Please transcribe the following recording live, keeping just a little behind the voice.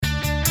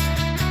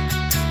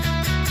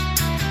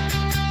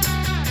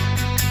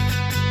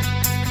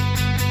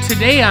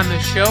Today on the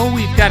show,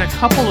 we've got a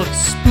couple of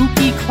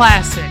spooky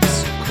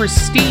classics,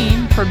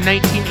 Christine from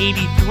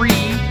 1983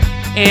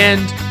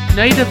 and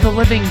Night of the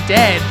Living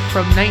Dead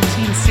from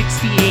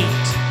 1968.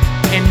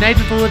 And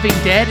Night of the Living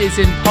Dead is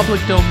in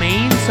public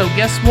domain, so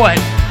guess what?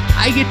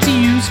 I get to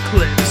use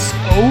clips.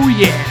 Oh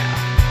yeah.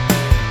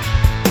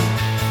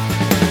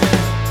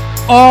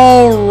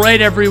 Alright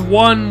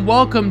everyone,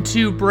 welcome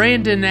to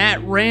Brandon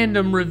at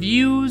Random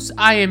Reviews.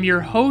 I am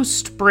your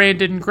host,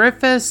 Brandon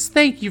Griffiths.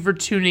 Thank you for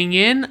tuning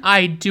in.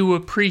 I do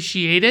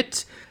appreciate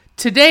it.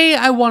 Today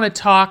I want to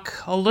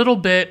talk a little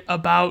bit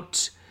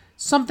about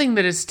something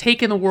that has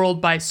taken the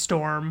world by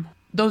storm.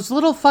 Those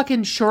little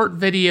fucking short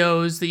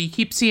videos that you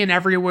keep seeing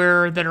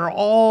everywhere that are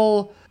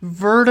all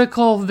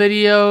vertical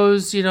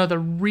videos, you know, the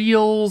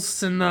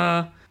Reels and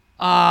the,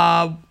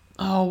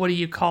 what do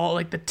you call it?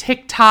 Like the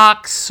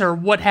TikToks or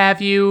what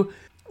have you.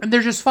 And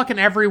they're just fucking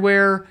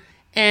everywhere.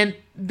 And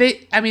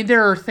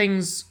there are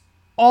things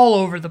all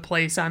over the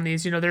place on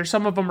these. You know,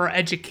 some of them are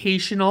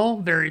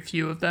educational, very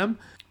few of them.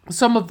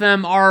 Some of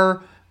them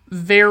are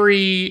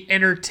very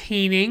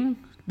entertaining.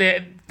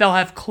 They'll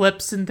have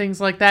clips and things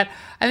like that.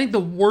 I think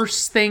the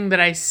worst thing that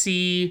I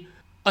see,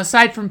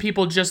 aside from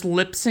people just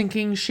lip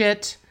syncing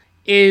shit,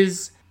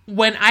 is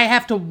when I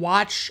have to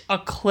watch a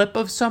clip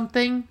of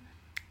something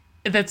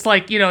that's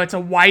like, you know, it's a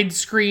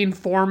widescreen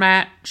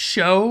format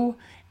show,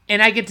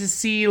 and I get to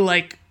see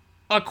like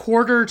a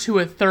quarter to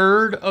a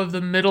third of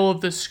the middle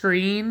of the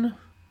screen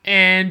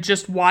and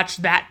just watch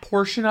that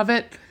portion of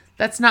it.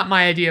 That's not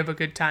my idea of a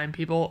good time,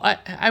 people.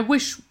 I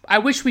wish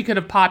we could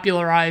have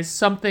popularized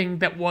something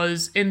that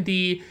was in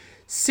the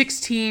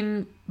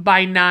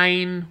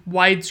 16:9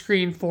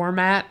 widescreen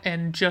format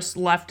and just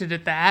left it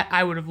at that.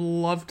 I would have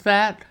loved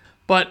that,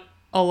 but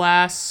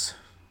alas,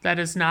 that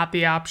is not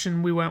the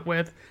option we went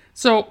with.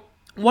 So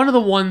one of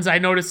the ones I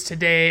noticed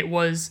today it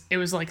was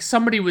like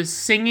somebody was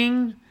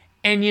singing,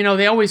 and you know,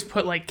 they always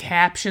put like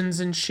captions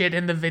and shit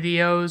in the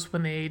videos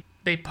when they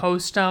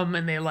post them,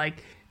 and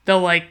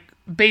they'll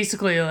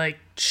basically like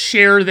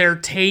share their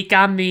take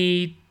on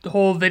the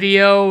whole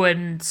video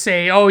and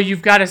say, oh,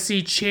 you've got to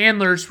see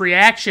Chandler's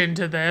reaction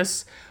to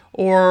this,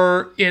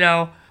 or, you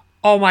know,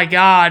 oh my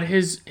god,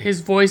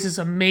 his voice is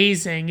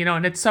amazing, you know,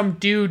 and it's some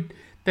dude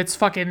that's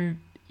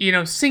fucking, you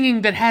know,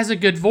 singing that has a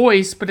good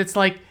voice, but it's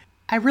like,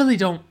 I really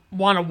don't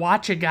want to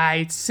watch a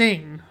guy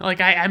sing. Like,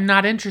 I'm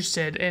not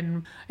interested.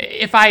 And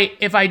if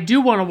I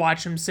do want to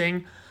watch him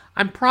sing,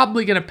 I'm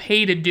probably going to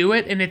pay to do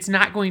it, and it's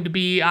not going to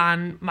be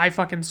on my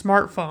fucking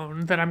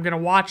smartphone that I'm going to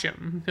watch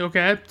him,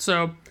 okay?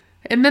 So,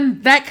 and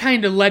then that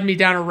kind of led me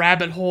down a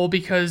rabbit hole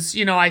because,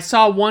 you know, I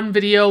saw one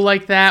video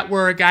like that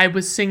where a guy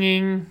was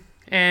singing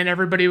and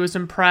everybody was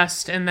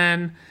impressed, and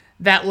then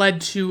that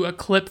led to a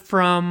clip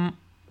from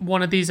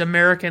one of these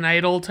American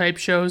Idol type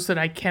shows that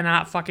I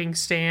cannot fucking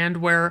stand,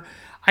 where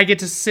I get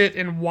to sit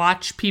and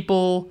watch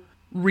people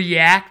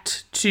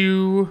react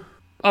to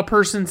a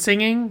person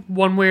singing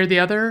one way or the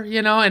other,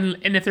 you know, and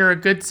if they're a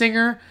good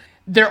singer,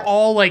 they're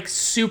all like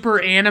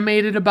super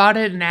animated about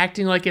it and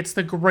acting like it's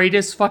the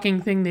greatest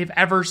fucking thing they've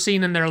ever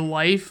seen in their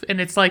life. And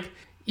it's like,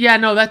 yeah,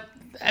 no,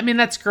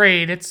 that's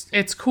great.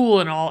 It's cool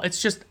and all.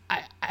 It's just,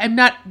 I'm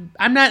not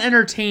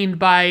entertained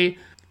by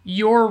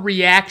your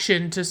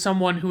reaction to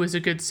someone who is a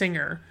good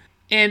singer.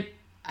 And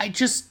I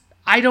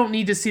don't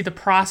need to see the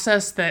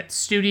process that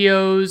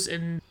studios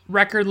and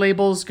record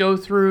labels go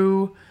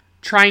through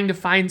trying to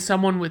find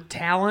someone with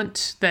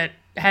talent that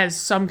has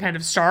some kind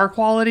of star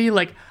quality.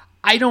 Like,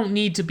 I don't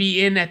need to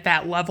be in at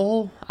that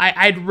level.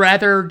 I'd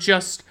rather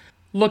just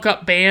look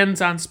up bands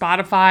on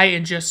Spotify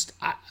and just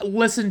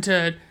listen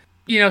to,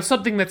 you know,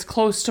 something that's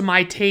close to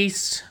my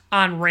taste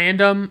on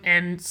random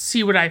and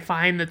see what I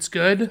find that's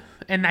good.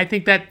 And I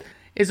think that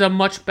is a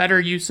much better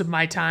use of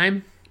my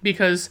time,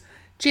 because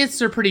chances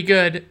are pretty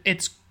good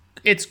it's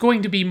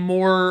going to be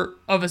more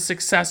of a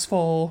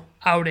successful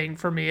outing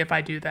for me if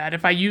I do that.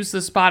 If I use the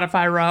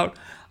Spotify route,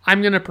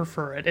 I'm going to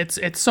prefer it.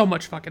 It's so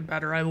much fucking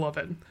better. I love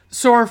it.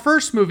 So our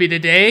first movie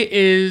today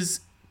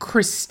is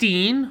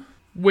Christine,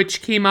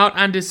 which came out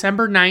on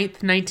December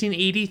 9th,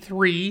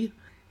 1983.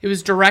 It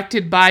was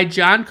directed by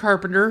John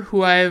Carpenter,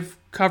 who I've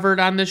covered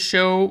on this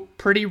show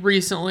pretty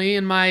recently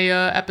in my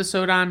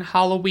episode on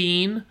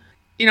Halloween.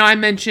 You know, I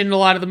mentioned a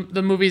lot of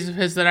the movies of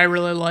his that I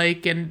really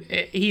like, and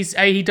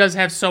he does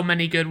have so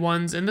many good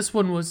ones. And this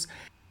one was,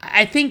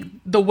 I think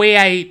the way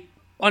I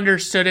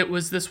understood it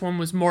was this one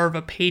was more of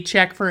a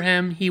paycheck for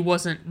him. He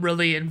wasn't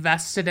really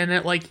invested in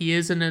it like he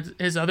is in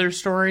his other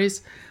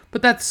stories.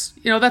 But that's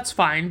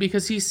fine,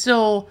 because he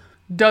still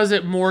does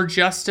it more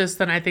justice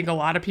than I think a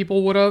lot of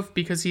people would have,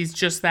 because he's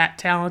just that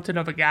talented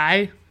of a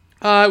guy.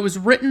 It was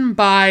written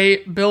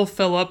by Bill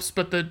Phillips,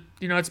 but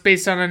it's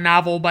based on a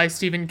novel by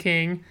Stephen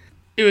King.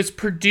 It was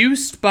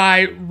produced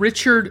by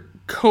Richard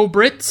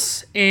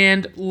Kobritz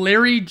and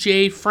Larry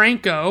J.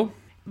 Franco.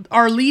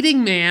 Our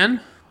leading man,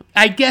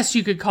 I guess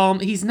you could call him,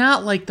 he's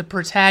not like the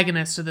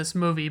protagonist of this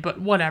movie, but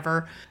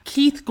whatever,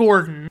 Keith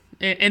Gordon.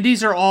 And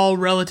these are all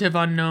relative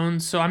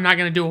unknowns, so I'm not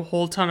going to do a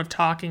whole ton of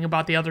talking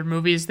about the other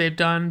movies they've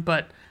done,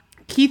 but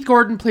Keith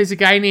Gordon plays a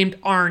guy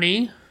named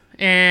Arnie,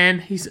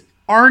 and he's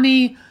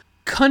Arnie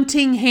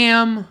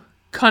Cunningham,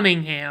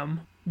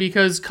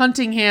 because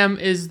Cunningham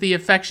is the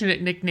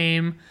affectionate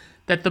nickname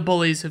that the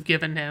bullies have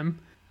given him.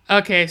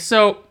 Okay,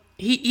 so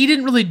he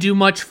didn't really do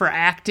much for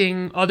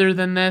acting other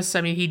than this.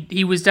 I mean,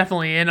 he was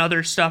definitely in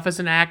other stuff as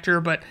an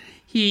actor, but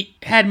he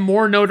had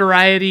more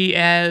notoriety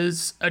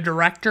as a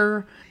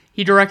director.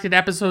 He directed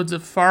episodes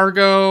of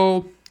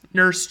Fargo,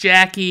 Nurse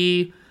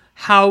Jackie,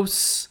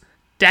 House,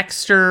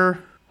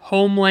 Dexter,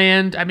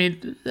 Homeland. I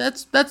mean,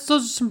 those are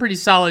some pretty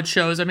solid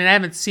shows. I mean, I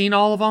haven't seen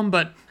all of them,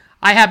 but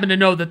I happen to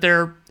know that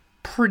they're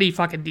pretty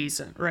fucking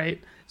decent,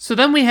 right? So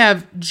then we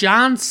have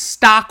John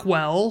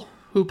Stockwell,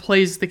 who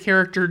plays the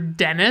character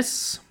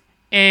Dennis.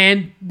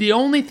 And the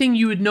only thing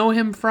you would know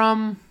him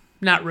from,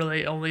 not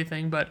really only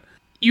thing, but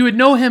you would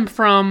know him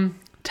from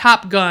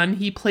Top Gun.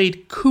 He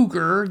played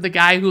Cougar, the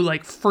guy who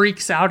like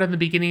freaks out in the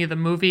beginning of the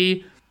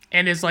movie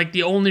and is like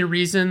the only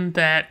reason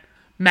that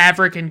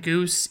Maverick and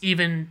Goose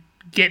even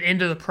get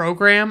into the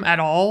program at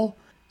all.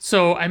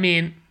 So, I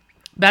mean,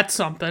 that's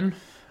something.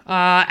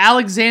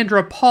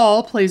 Alexandra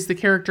Paul plays the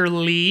character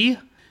Lee.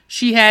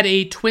 She had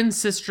a twin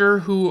sister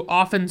who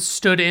often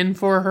stood in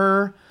for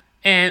her.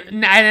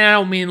 And I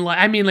don't mean like,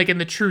 I mean like in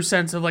the true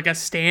sense of like a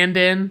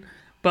stand-in,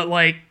 but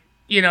like,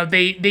 you know,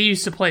 they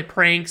used to play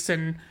pranks,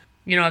 and,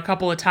 you know, a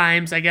couple of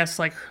times, I guess,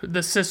 like,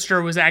 the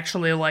sister was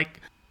actually,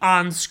 like,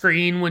 on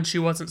screen when she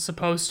wasn't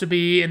supposed to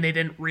be, and they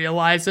didn't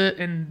realize it,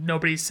 and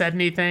nobody said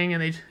anything,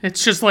 and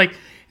it's just, like,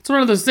 it's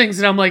one of those things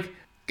that I'm like,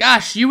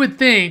 gosh, you would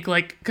think,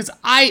 like, because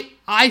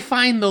I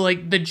find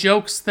the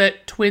jokes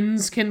that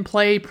twins can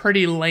play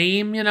pretty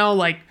lame, you know,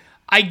 like,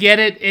 I get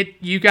it,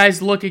 you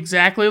guys look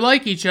exactly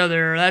like each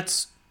other,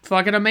 that's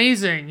fucking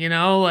amazing, you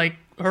know, like,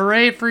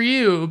 hooray for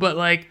you, but,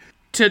 like,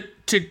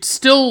 to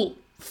still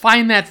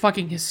find that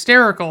fucking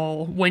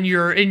hysterical when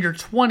you're in your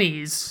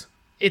 20s,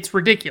 it's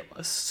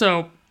ridiculous.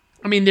 So,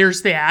 I mean,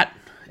 there's that.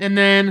 And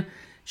then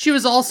she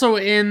was also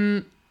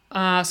in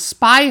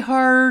Spy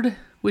Hard,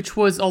 which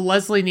was a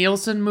Leslie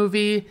Nielsen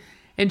movie,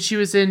 and she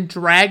was in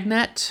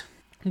Dragnet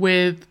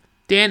with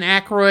Dan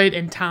Aykroyd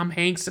and Tom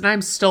Hanks, and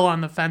I'm still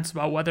on the fence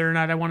about whether or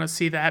not I want to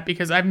see that,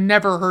 because I've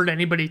never heard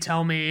anybody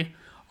tell me,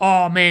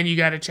 oh man, you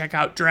gotta check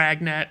out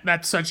Dragnet,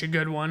 that's such a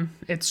good one.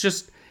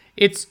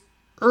 It's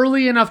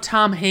early enough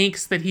Tom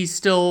Hanks that he's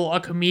still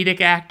a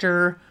comedic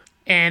actor,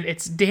 and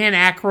it's Dan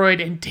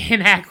Aykroyd, and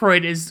Dan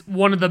Aykroyd is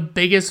one of the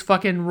biggest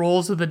fucking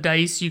rolls of the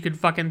dice you could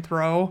fucking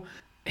throw.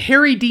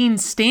 Harry Dean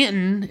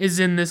Stanton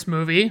is in this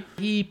movie.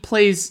 He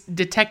plays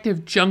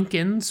Detective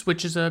Junkins,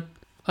 which is a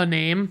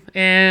name,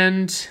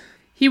 and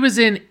he was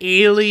in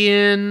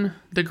Alien,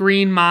 The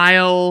Green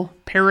Mile,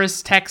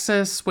 Paris,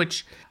 Texas,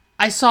 which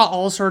I saw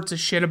all sorts of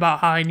shit about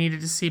how I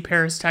needed to see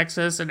Paris,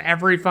 Texas, and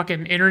every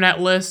fucking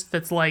internet list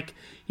that's like,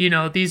 you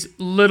know, these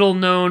little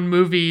known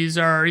movies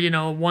are, you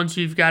know, ones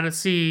you've got to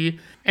see.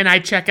 And I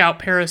check out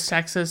Paris,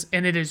 Texas,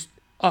 and it is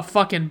a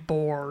fucking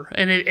bore.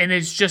 And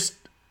it's just,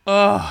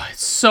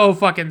 it's so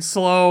fucking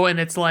slow. And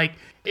it's like,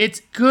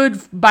 it's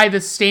good by the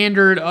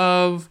standard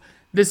of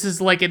this is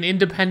like an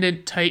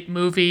independent type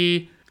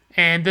movie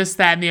and this,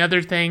 that, and the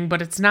other thing,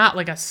 but it's not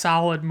like a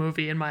solid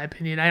movie in my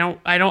opinion.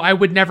 I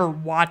would never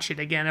watch it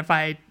again if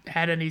I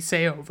had any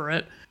say over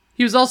it.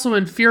 He was also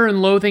in Fear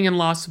and Loathing in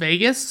Las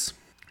Vegas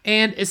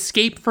and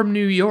Escape from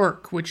New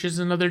York, which is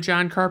another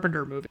John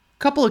Carpenter movie.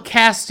 Couple of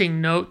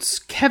casting notes.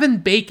 Kevin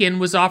Bacon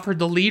was offered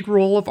the lead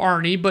role of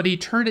Arnie, but he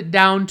turned it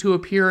down to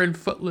appear in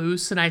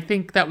Footloose, and I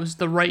think that was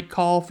the right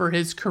call for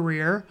his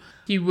career.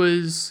 He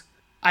was,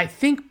 I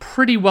think,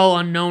 pretty well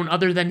unknown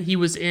other than he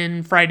was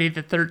in Friday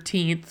the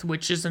 13th,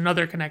 which is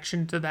another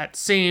connection to that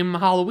same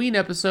Halloween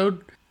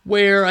episode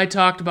where I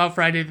talked about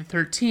Friday the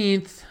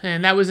 13th,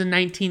 and that was in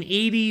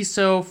 1980,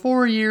 so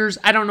 4 years.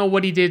 I don't know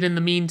what he did in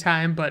the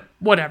meantime, but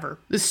whatever.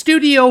 The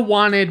studio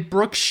wanted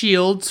Brooke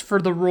Shields for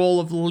the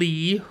role of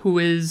Lee, who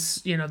is,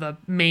 you know, the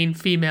main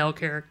female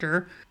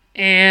character,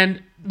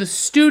 and the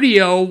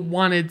studio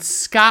wanted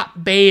Scott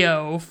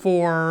Baio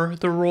for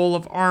the role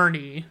of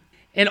Arnie.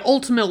 And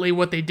ultimately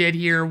what they did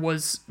here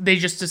was they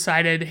just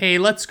decided, hey,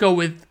 let's go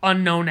with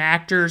unknown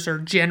actors or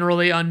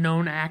generally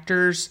unknown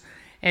actors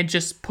and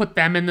just put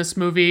them in this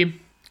movie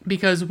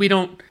because we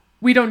don't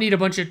need a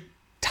bunch of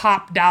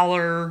top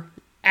dollar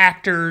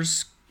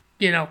actors,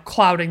 you know,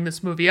 clouding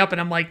this movie up.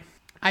 And I'm like,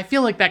 I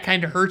feel like that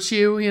kind of hurts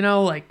you, you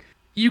know, like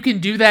you can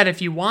do that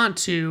if you want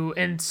to.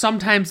 And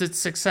sometimes it's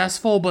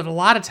successful, but a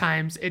lot of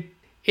times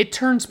it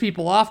turns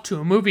people off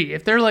to a movie.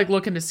 If they're like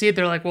looking to see it,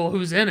 they're like, well,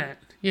 who's in it?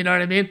 You know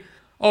what I mean?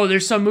 Oh,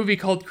 there's some movie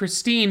called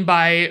Christine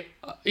by,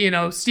 you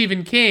know,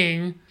 Stephen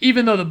King,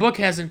 even though the book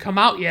hasn't come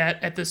out yet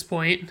at this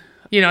point.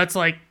 You know, it's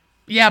like,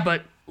 yeah,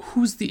 but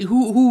who's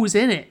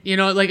in it? You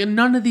know, like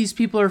none of these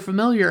people are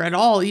familiar at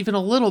all, even a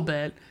little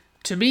bit,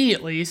 to me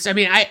at least. I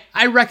mean,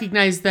 I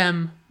recognize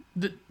them,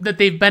 that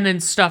they've been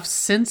in stuff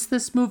since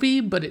this movie,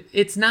 but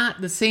it's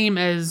not the same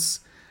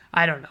as,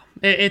 I don't know.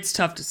 It's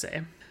tough to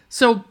say.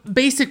 So,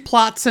 basic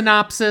plot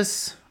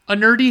synopsis. A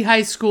nerdy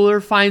high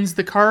schooler finds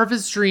the car of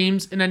his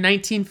dreams in a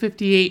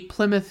 1958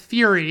 Plymouth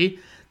Fury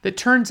that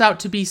turns out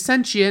to be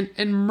sentient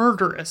and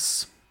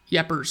murderous.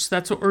 Yepers.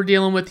 That's what we're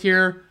dealing with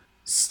here.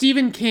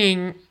 Stephen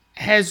King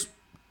has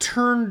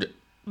turned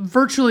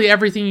virtually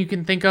everything you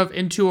can think of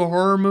into a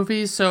horror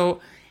movie, so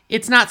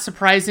it's not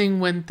surprising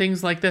when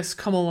things like this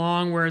come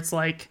along where it's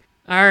like,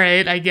 all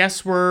right, I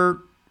guess we're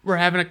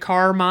having a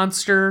car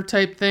monster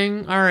type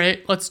thing. All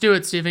right, let's do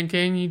it, Stephen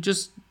King. You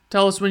just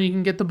tell us when you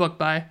can get the book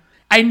by.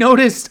 I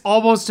noticed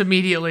almost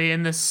immediately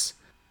in this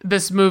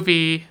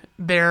movie,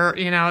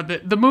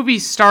 the movie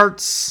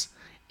starts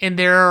and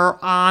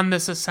they're on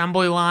this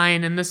assembly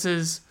line, and this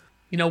is,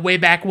 way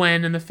back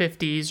when in the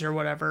 50s or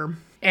whatever.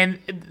 And,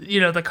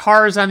 the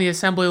car is on the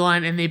assembly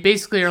line, and they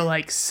basically are,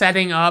 like,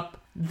 setting up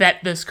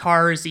that this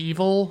car is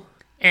evil.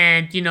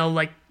 And,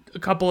 like, a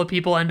couple of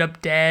people end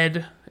up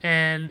dead,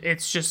 and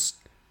it's just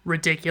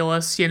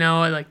ridiculous,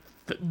 like,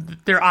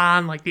 they're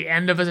on, like, the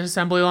end of an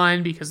assembly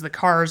line because the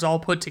car is all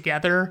put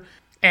together.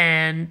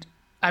 And,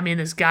 I mean,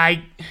 this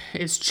guy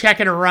is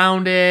checking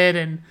around it,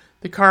 and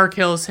the car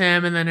kills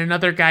him, and then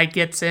another guy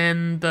gets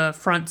in the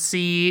front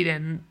seat,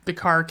 and the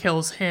car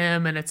kills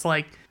him, and it's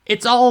like,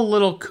 it's all a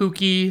little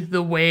kooky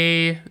the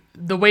way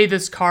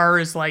this car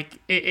is, like,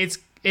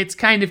 it's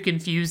kind of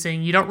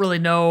confusing. You don't really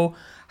know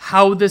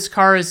how this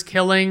car is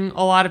killing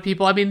a lot of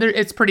people. I mean,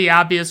 it's pretty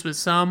obvious with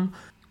some,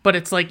 but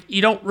it's like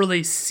you don't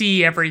really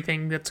see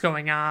everything that's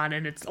going on,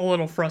 and it's a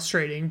little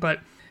frustrating.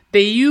 But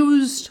they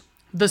used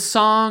the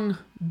song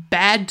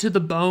Bad to the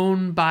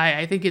Bone by,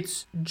 I think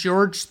it's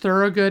George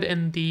Thorogood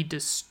and the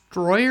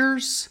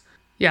Destroyers.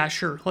 Yeah,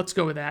 sure, let's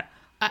go with that.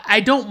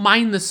 I don't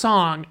mind the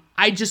song.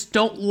 I just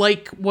don't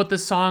like what the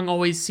song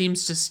always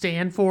seems to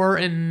stand for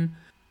in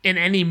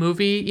any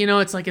movie.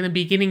 It's like in the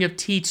beginning of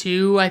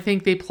T2, I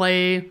think they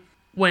play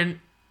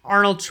when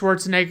Arnold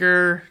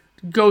Schwarzenegger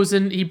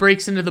he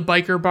breaks into the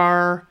biker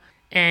bar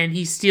and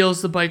he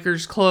steals the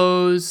biker's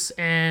clothes,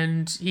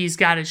 and he's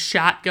got his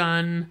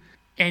shotgun,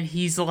 and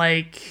he's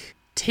like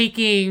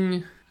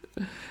he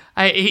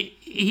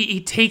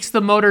takes the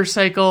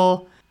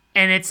motorcycle,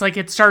 and it's like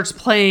it starts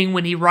playing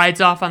when he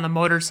rides off on the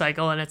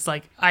motorcycle, and it's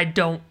like, I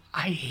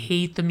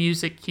hate the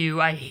music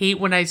cue. I hate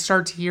when I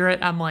start to hear it.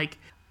 I'm like,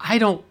 I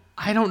don't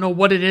know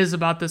what it is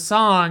about this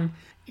song,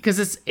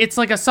 because it's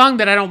like a song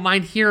that I don't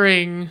mind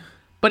hearing,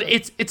 but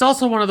it's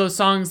also one of those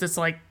songs that's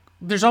like,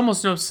 there's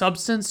almost no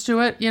substance to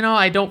it.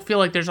 I don't feel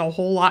like there's a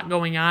whole lot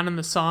going on in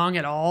the song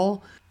at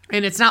all.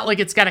 And it's not like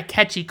it's got a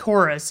catchy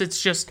chorus.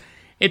 It's just,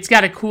 it's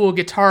got a cool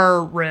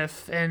guitar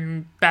riff,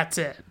 and that's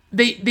it.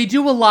 They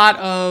do a lot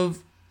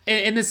of,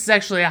 and this is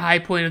actually a high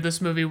point of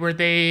this movie, where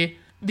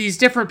these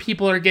different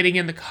people are getting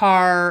in the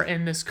car,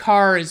 and this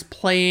car is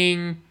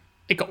playing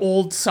like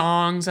old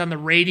songs on the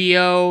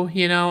radio,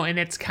 and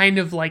it's kind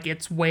of like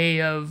its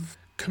way of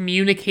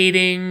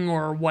communicating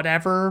or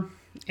whatever.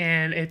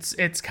 And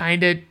it's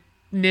kind of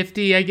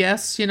nifty, I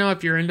guess,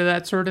 if you're into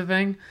that sort of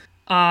thing.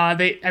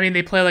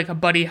 They play like a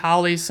Buddy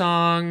Holly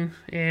song,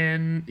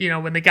 and,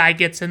 when the guy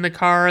gets in the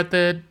car at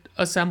the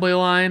assembly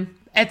line.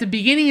 At the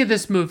beginning of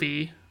this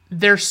movie,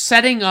 they're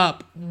setting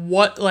up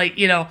what, like,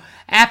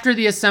 after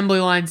the assembly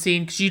line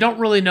scene, because you don't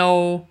really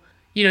know,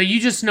 you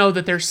just know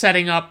that they're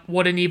setting up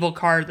what an evil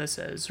car this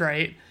is,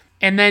 right?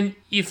 And then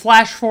you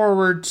flash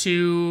forward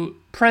to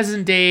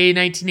present day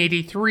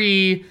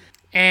 1983,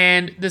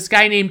 and this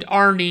guy named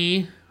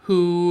Arnie,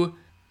 who,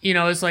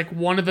 is like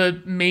one of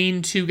the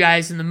main two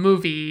guys in the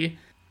movie,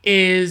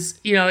 is,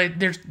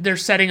 they're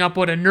setting up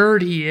what a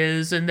nerd he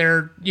is, and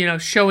they're,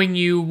 showing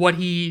you what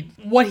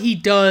he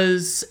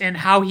does and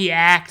how he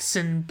acts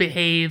and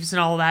behaves and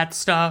all that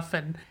stuff.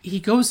 And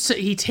he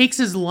takes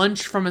his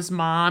lunch from his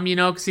mom,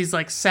 because he's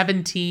like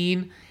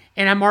 17,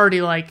 and I'm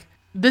already like,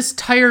 this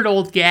tired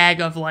old gag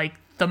of like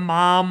the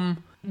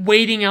mom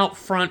waiting out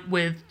front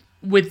with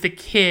the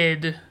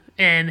kid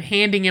and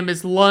handing him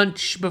his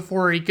lunch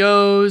before he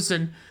goes,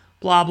 and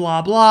blah,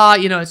 blah, blah.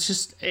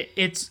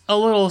 It's a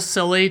little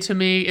silly to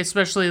me,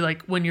 especially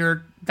like when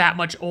you're that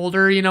much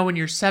older, when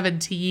you're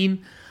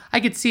 17. I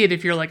could see it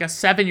if you're like a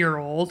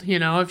 7-year-old,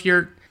 if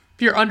you're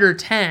under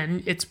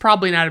 10, it's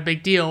probably not a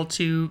big deal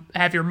to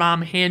have your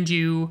mom hand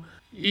you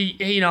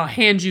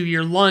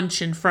your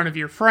lunch in front of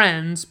your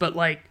friends, but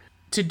like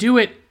to do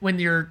it when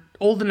you're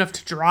old enough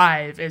to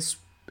drive is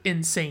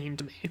insane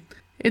to me.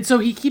 And so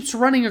he keeps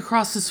running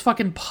across this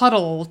fucking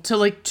puddle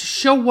to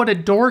show what a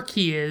dork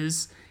he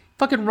is.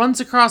 Fucking runs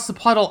across the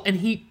puddle, and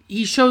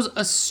he shows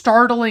a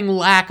startling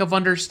lack of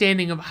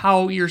understanding of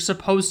how you're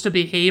supposed to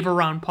behave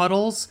around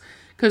puddles.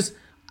 Because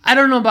I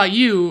don't know about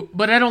you,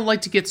 but I don't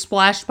like to get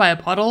splashed by a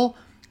puddle,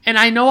 and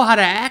I know how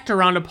to act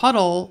around a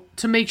puddle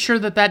to make sure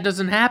that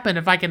doesn't happen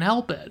if I can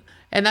help it.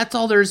 And that's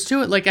all there is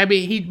to it. Like, I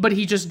mean,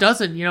 he just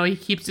doesn't,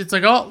 it's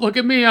like, oh, look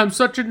at me, I'm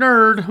such a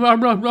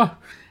nerd.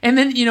 And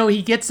then,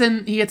 he gets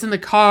in the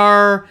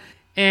car,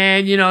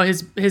 and,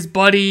 his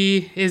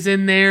buddy is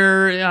in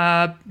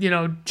there,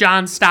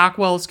 John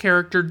Stockwell's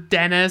character,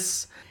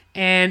 Dennis,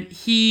 and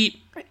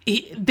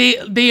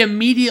they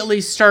immediately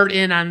start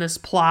in on this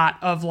plot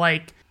of,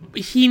 like,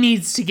 he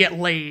needs to get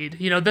laid.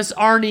 This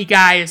Arnie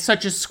guy is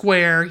such a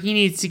square, he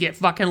needs to get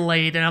fucking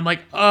laid. And I'm like,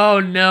 oh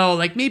no,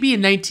 like, maybe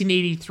in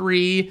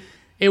 1983,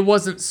 it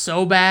wasn't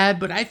so bad,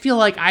 but I feel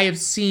like I have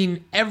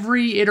seen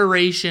every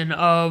iteration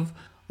of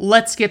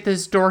let's get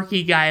this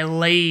dorky guy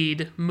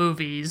laid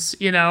movies,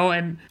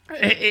 and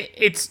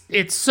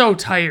it's so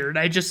tired.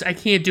 I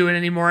can't do it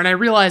anymore. And I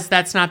realize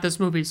that's not this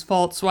movie's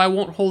fault, so I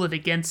won't hold it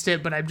against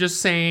it, but I'm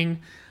just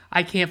saying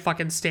I can't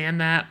fucking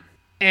stand that.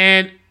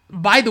 And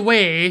by the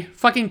way,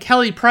 fucking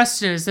Kelly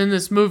Preston is in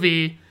this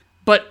movie,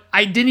 but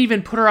I didn't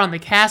even put her on the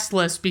cast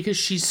list because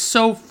she's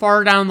so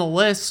far down the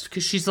list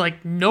because she's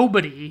like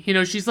nobody.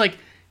 She's like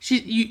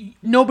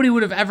nobody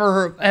would have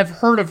ever have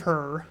heard of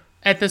her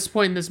at this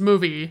point in this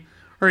movie,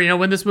 or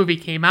when this movie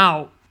came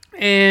out.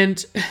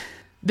 And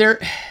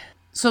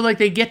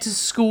they get to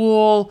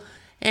school,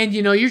 and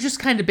you're just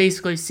kind of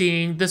basically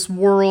seeing this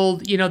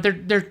world.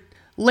 They're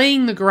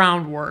laying the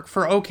groundwork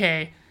for,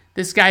 okay,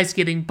 this guy's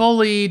getting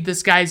bullied,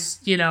 this guy's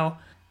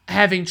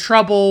having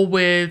trouble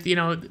with,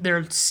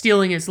 they're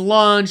stealing his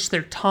lunch,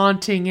 they're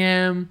taunting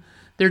him,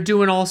 they're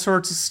doing all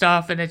sorts of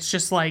stuff, and it's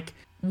just like,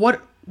 what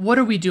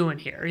are we doing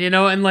here,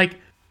 and like,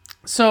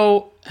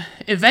 so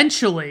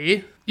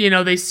eventually,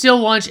 they steal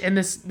lunch, and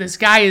this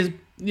guy is,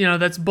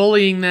 that's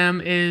bullying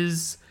them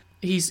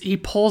he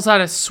pulls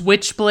out a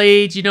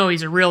switchblade,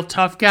 he's a real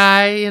tough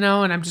guy, and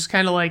I'm just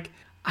kind of like,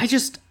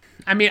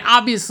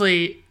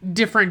 obviously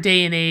different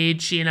day and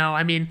age,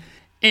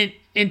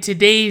 in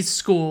today's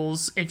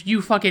schools, if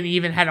you fucking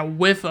even had a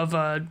whiff of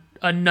a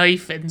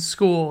knife in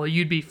school,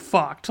 you'd be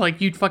fucked.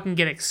 Like, you'd fucking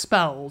get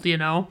expelled,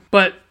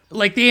 But,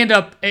 like, they end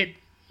up, it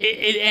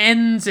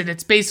ends, and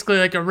it's basically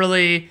like a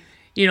really,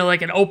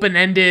 like an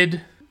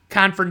open-ended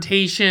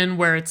confrontation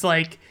where it's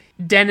like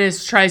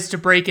Dennis tries to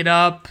break it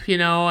up,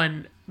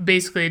 and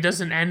basically it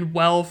doesn't end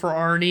well for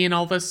Arnie and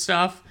all this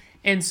stuff.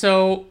 And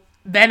so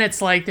then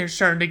it's like they're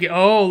starting to get,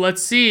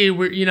 let's see,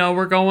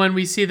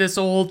 we see this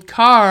old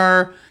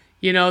car.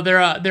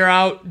 They're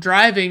out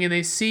driving, and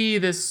they see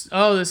this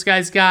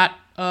guy's got,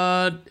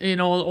 an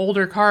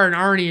older car, and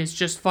Arnie is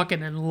just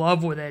fucking in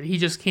love with it. He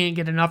just can't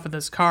get enough of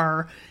this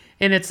car.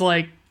 And it's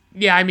like,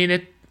 yeah,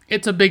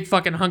 it's a big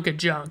fucking hunk of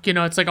junk.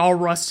 It's like all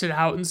rusted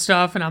out and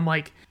stuff. And I'm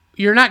like,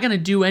 you're not going to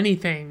do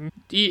anything.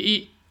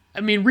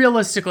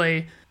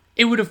 Realistically,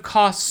 it would have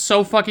cost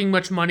so fucking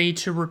much money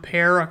to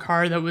repair a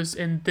car that was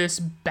in this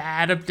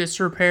bad of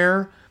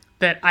disrepair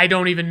that I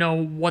don't even know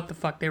what the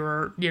fuck they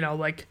were,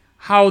 like,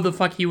 how the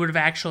fuck he would have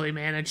actually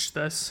managed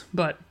this.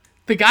 But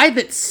the guy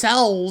that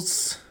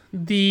sells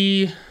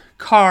the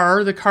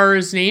car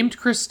is named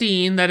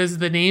Christine. That is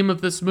the name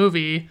of this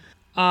movie.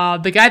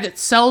 The guy that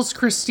sells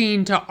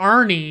Christine to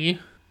Arnie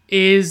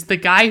is the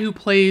guy who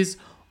plays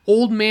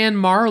Old Man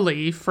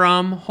Marley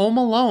from Home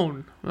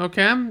Alone.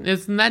 Okay?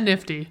 Isn't that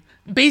nifty?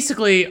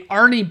 Basically,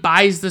 Arnie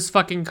buys this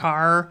fucking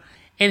car,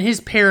 and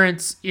his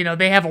parents,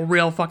 they have a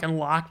real fucking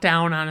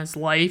lockdown on his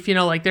life.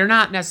 Like, they're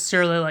not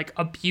necessarily, like,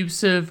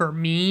 abusive or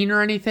mean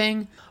or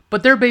anything,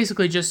 but they're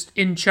basically just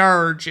in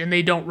charge, and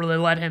they don't really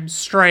let him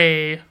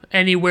stray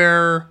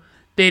anywhere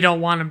they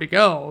don't want him to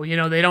go.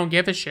 They don't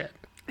give a shit.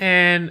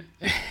 And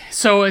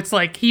so it's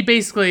like he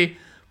basically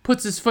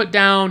puts his foot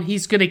down.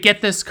 He's going to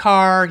get this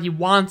car. He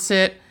wants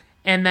it.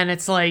 And then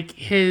it's like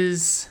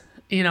his,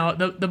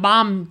 the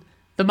mom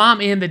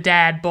and the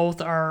dad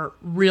both are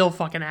real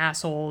fucking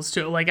assholes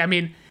too. Like,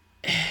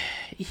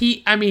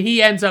 he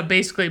ends up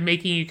basically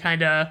making you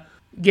kind of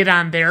get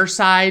on their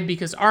side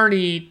because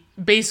Arnie,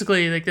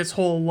 basically, like, this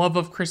whole love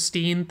of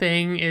Christine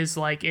thing is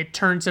like, it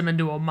turns him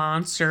into a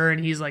monster,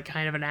 and he's like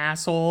kind of an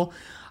asshole.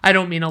 I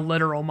don't mean a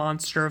literal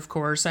monster, of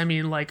course. I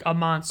mean like a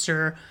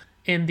monster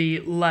in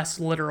the less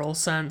literal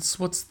sense.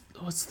 What's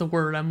the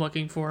word I'm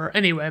looking for?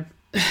 Anyway,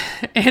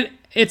 and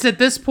it's at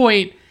this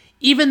point,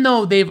 even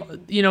though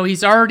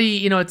he's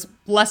already, it's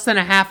less than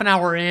a half an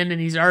hour in,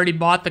 and he's already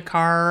bought the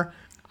car,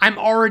 I'm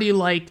already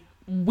like,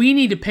 we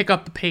need to pick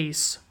up the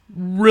pace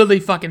really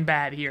fucking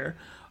bad here.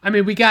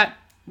 We got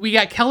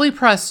Kelly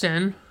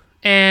Preston,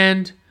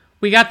 and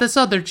we got this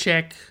other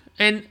chick,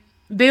 and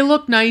they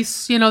look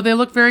nice, they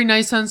look very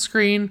nice on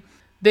screen.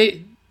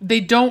 They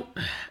don't,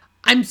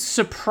 I'm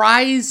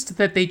surprised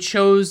that they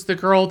chose the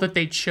girl that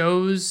they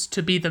chose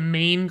to be the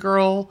main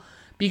girl,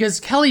 because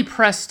Kelly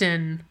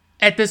Preston,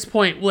 at this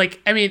point, like,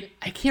 I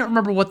can't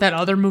remember what that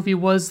other movie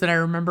was that I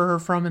remember her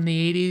from in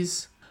the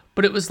 80s,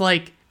 but it was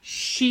like,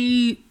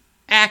 she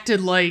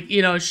acted like,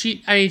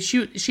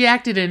 she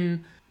acted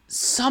in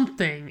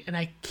something, and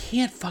I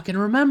can't fucking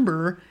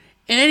remember.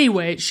 And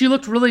anyway, she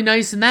looked really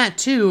nice in that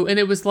too, and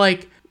it was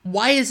like,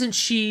 why isn't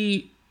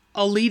she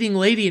a leading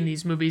lady in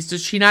these movies?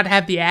 Does she not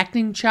have the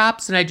acting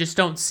chops, and I just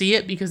don't see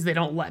it because they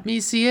don't let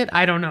me see it?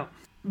 I don't know.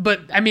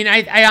 But,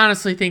 I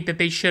honestly think that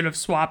they should have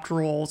swapped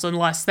roles,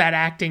 unless that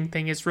acting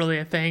thing is really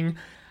a thing.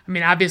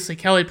 Obviously,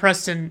 Kelly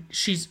Preston,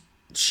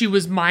 she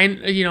was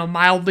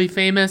mildly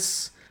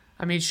famous.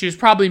 She was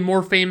probably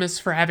more famous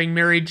for having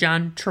married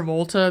John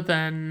Travolta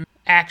than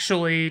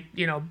actually,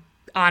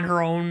 on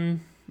her own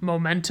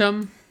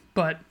momentum.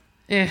 But,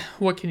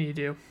 what can you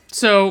do?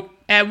 So,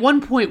 at one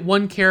point,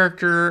 one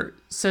character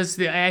says,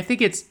 I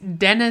think it's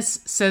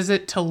Dennis says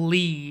it to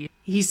Lee.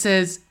 He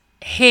says,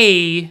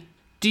 "Hey,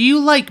 do you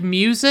like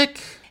music?"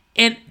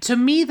 And to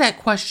me, that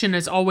question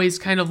is always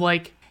kind of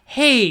like,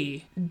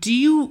 hey, do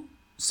you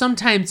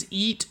sometimes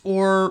eat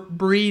or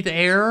breathe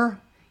air?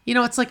 You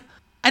know, it's like,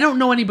 I don't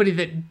know anybody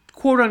that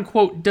quote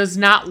unquote does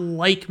not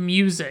like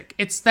music.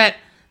 It's that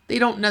they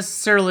don't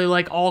necessarily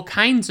like all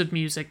kinds of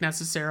music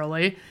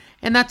necessarily,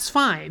 and that's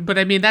fine. But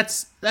I mean,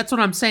 that's what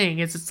I'm saying.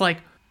 It's like,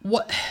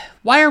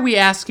 why are we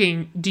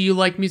asking, do you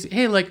like music?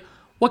 Hey, like,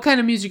 what kind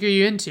of music are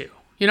you into?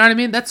 You know what I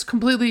mean? That's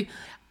completely,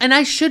 and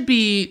I should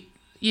be,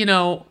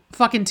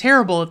 fucking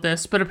terrible at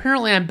this, but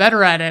apparently I'm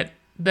better at it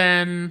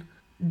than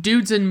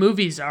dudes in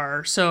movies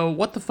are. So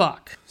what the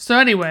fuck? So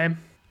anyway,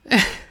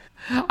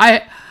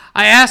 I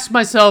asked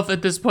myself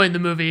at this point in the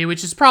movie,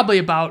 which is probably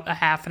about a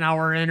half an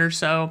hour in or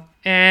so,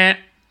 and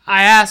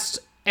I asked,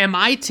 am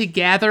I to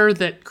gather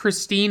that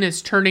Christine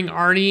is turning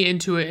Arnie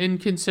into an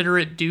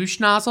inconsiderate douche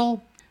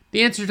nozzle?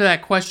 The answer to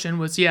that question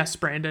was yes,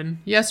 Brandon.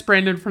 Yes,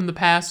 Brandon from the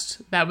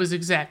past. That was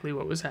exactly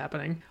what was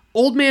happening.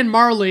 Old Man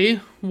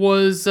Marley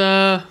was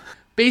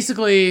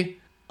basically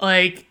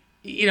like,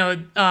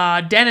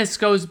 Dennis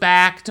goes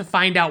back to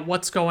find out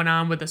what's going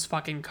on with this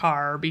fucking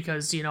car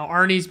because,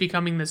 Arnie's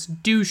becoming this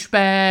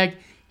douchebag.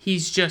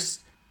 He's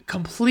just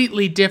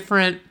completely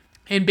different.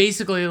 And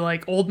basically,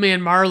 like, Old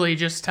Man Marley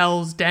just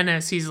tells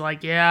Dennis, he's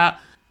like, yeah,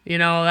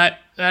 that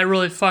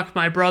really fucked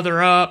my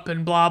brother up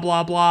and blah,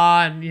 blah,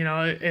 blah. And,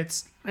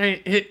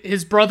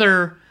 his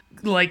brother,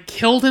 like,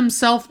 killed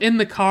himself in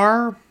the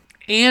car,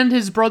 and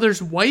his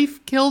brother's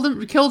wife killed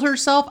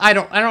herself. I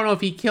don't know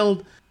if he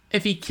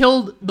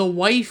killed the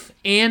wife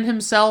and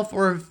himself,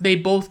 or if they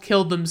both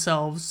killed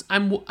themselves.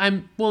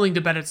 I'm willing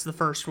to bet it's the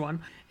first one.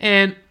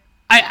 And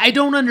I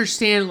don't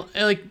understand,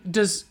 like,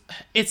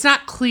 it's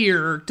not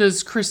clear,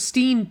 does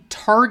Christine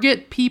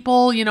target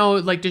people,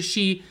 does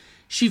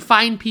she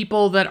find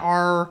people that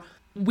are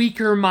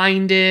weaker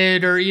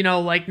minded or,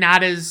 like,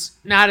 not as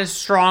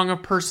strong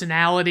of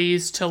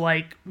personalities to,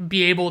 like,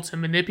 be able to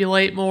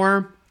manipulate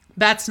more?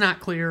 That's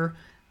not clear.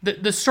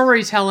 The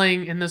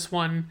storytelling in this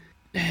one,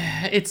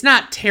 it's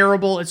not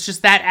terrible, it's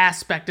just that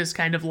aspect is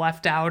kind of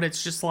left out.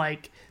 It's just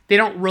like, they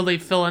don't really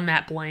fill in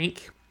that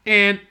blank.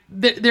 And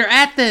they're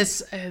at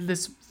this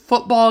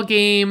football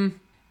game,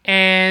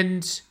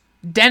 and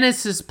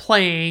Dennis is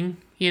playing,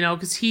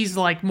 because he's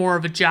like more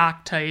of a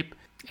jock type.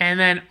 And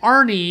then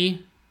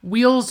Arnie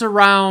wheels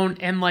around,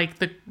 and like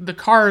the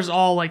car is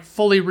all like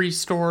fully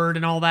restored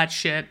and all that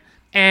shit.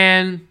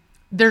 And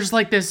there's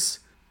like this,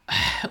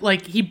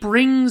 like, he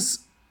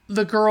brings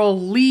the girl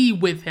Lee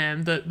with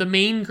him, the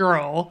main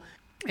girl,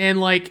 and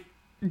like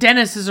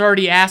Dennis has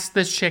already asked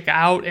this chick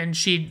out, and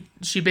she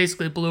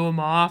basically blew him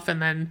off,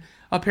 and then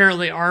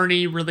apparently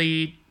Arnie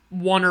really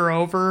won her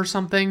over or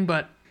something.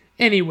 But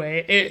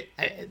anyway,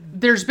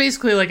 there's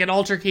basically like an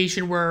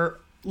altercation where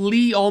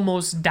Lee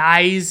almost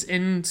dies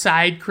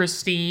inside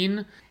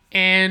Christine,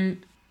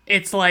 and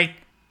it's like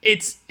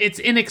it's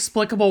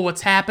inexplicable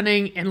what's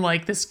happening, and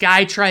like this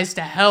guy tries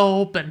to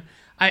help, and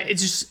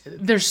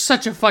there's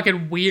such a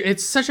fucking weird,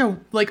 it's such a,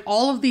 like,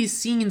 all of these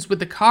scenes with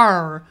the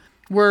car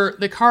where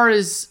the car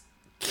is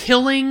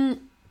killing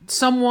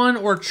someone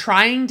or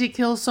trying to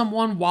kill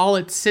someone while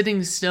it's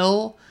sitting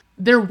still,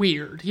 they're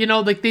weird,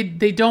 like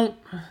they don't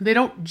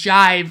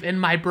jive in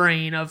my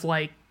brain of,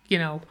 like,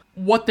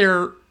 what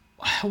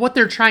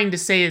they're trying to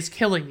say is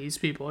killing these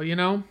people,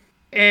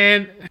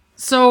 And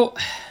so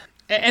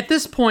at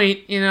this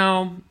point,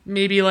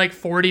 maybe like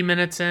 40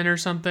 minutes in or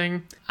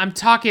something, I'm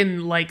talking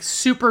like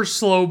super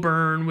slow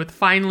burn with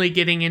finally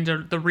getting into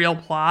the real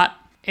plot.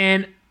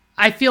 And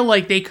I feel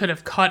like they could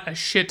have cut a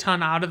shit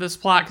ton out of this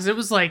plot, because it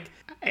was like,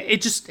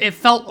 it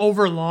felt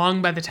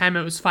overlong by the time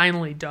it was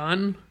finally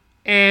done.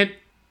 And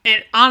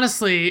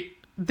honestly,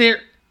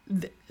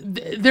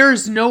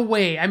 there's no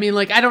way. I mean,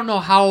 like, I don't know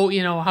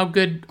how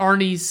good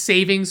Arnie's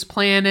savings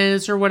plan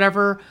is or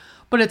whatever,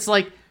 but it's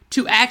like,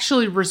 to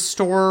actually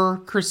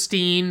restore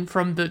Christine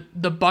from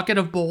the bucket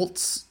of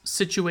bolts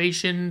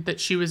situation that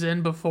she was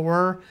in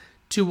before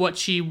to what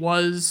she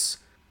was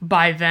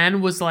by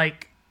then was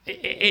like,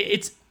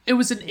 it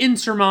was an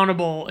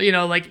insurmountable,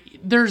 like,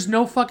 there's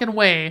no fucking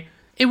way.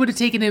 It would have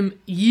taken him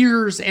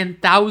years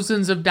and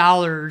thousands of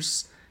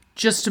dollars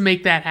just to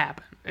make that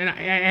happen.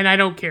 And I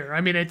don't care.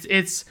 I mean,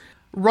 it's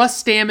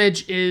rust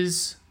damage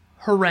is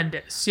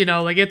horrendous,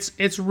 like,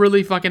 it's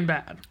really fucking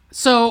bad.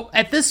 So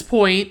at this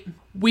point,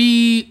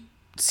 we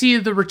see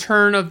the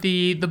return of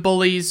the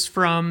bullies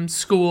from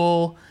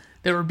school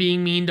that were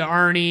being mean to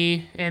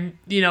Arnie. And,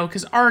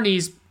 because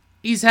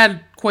he's had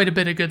quite a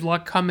bit of good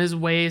luck come his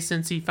way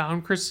since he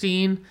found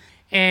Christine.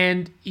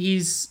 And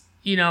he's,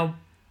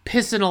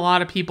 pissing a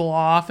lot of people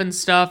off and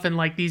stuff. And,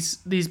 like,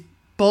 these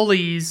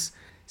bullies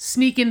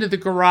sneak into the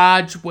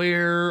garage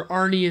where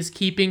Arnie is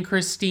keeping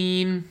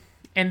Christine.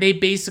 And they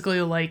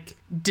basically, like,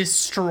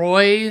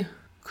 destroy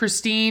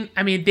Christine.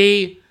 I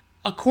mean,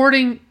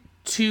 according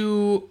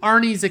to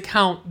Arnie's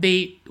account,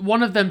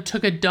 one of them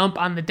took a dump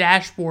on the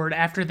dashboard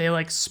after they,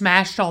 like,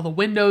 smashed all the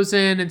windows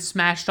in and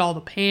smashed all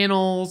the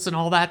panels and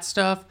all that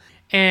stuff.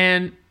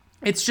 And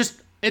it's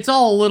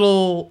all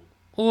a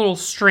little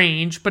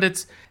strange, but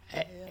it's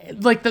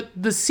like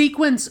the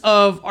sequence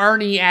of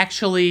Arnie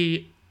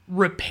actually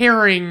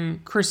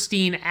repairing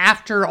Christine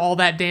after all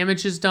that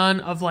damage is done,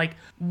 of like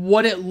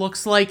what it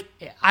looks like,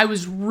 I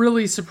was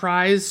really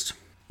surprised.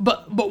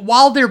 But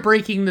while they're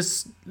breaking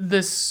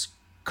this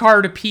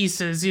car to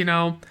pieces, you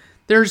know,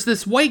 there's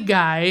this white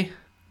guy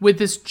with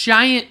this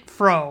giant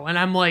fro, and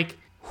I'm like,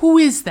 who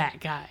is that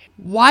guy?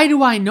 Why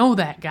do I know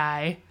that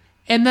guy?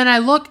 And then I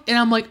look and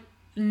I'm like,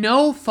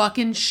 no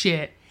fucking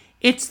shit.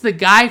 It's the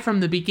guy from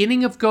the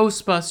beginning of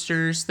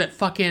Ghostbusters that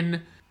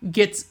fucking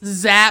gets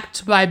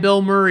zapped by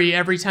Bill Murray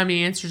every time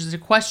he answers a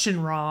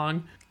question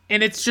wrong.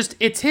 And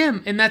it's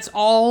him. And that's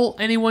all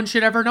anyone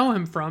should ever know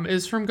him from,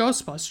 is from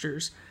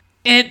Ghostbusters.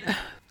 And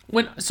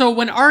when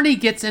Arnie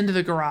gets into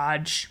the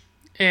garage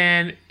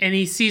and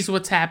he sees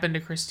what's happened to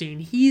Christine,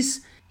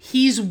 he's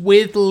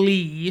with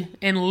Lee,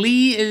 and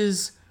Lee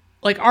is,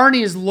 like,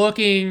 Arnie is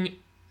looking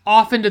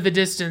off into the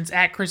distance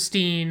at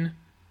Christine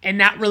and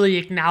not really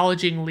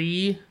acknowledging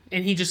Lee,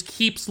 and he just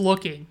keeps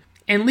looking.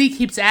 And Lee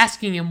keeps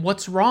asking him,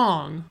 what's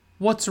wrong?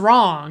 What's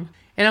wrong?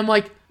 And I'm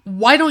like,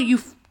 why don't you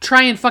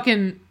try and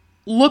fucking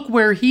look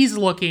where he's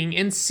looking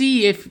and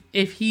see if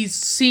he's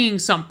seeing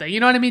something? You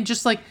know what I mean?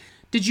 Just like,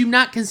 did you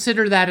not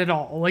consider that at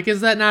all? Like,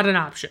 is that not an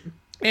option?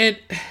 And,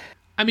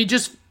 I mean,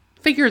 just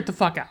figure it the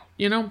fuck out,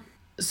 you know?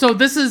 So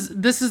this is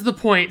the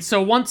point.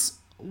 So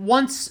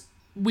once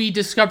we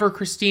discover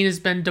Christine has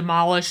been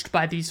demolished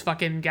by these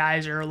fucking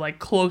guys, or like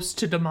close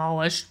to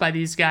demolished by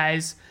these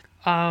guys,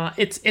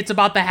 it's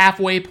about the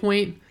halfway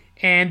point,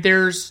 and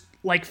there's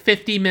like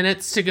 50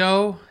 minutes to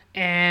go.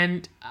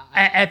 And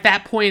at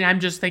that point, I'm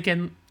just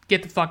thinking,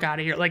 get the fuck out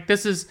of here. Like,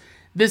 this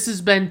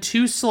has been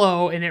too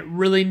slow, and it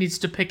really needs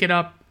to pick it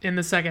up in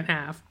the second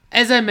half.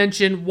 As I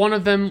mentioned, one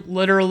of them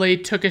literally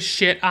took a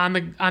shit on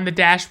the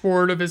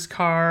dashboard of his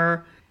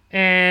car,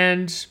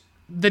 and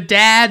the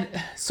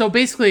dad, so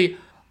basically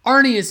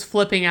Arnie is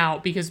flipping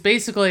out because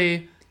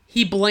basically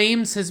he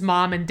blames his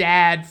mom and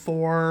dad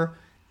for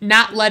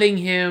not letting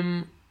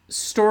him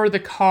store the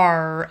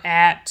car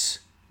at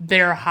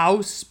their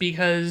house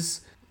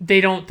because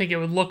they don't think it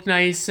would look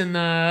nice in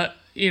the,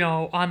 you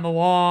know, on the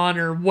lawn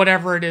or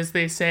whatever it is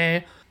they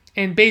say.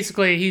 And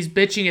basically he's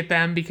bitching at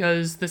them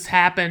because this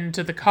happened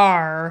to the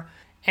car,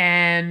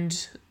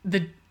 and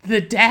the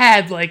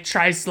dad like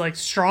tries to like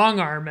strong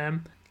arm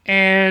him,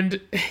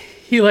 and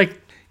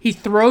he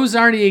throws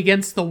Arnie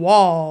against the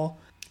wall,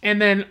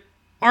 and then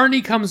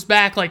Arnie comes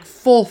back like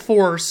full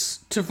force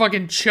to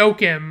fucking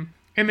choke him,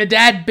 and the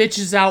dad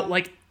bitches out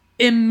like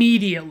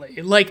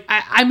immediately. Like,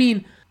 I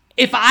mean,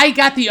 if I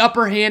got the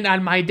upper hand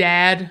on my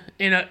dad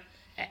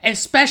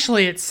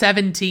especially at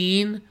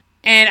 17,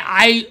 and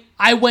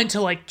I went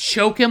to like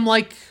choke him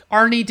like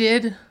Arnie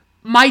did,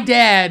 my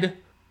dad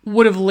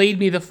would have laid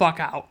me the fuck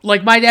out.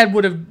 Like, my dad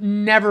would have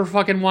never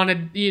fucking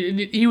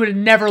he would have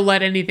never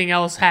let anything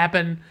else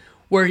happen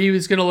where he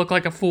was going to look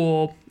like a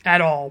fool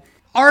at all.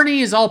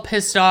 Arnie is all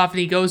pissed off, and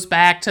he goes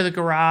back to the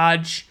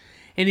garage,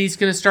 and he's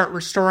going to start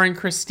restoring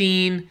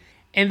Christine.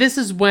 And this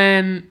is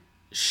when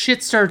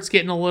shit starts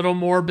getting a little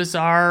more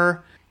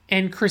bizarre.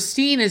 And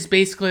Christine is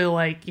basically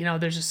like, you know,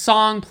 there's a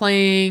song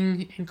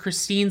playing, and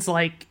Christine's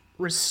like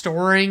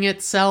restoring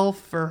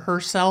itself or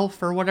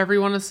herself or whatever you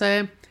want to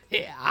say.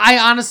 I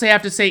honestly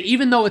have to say,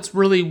 even though it's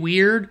really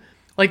weird,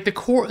 like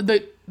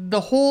the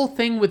whole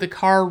thing with the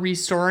car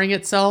restoring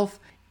itself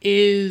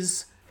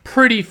is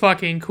pretty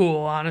fucking cool,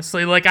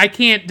 honestly. Like, I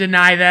can't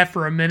deny that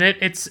for a minute.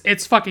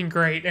 It's fucking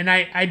great. And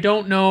I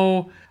don't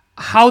know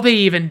how they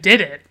even did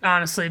it,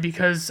 honestly,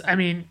 because, I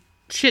mean,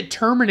 shit,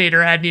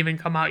 Terminator hadn't even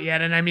come out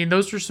yet. And I mean,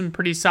 those were some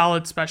pretty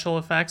solid special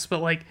effects, but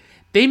like,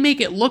 they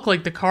make it look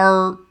like the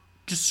car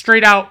just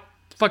straight out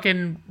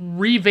fucking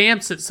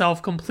revamps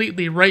itself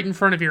completely right in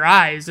front of your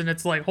eyes, and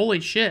it's like,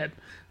 holy shit,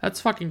 that's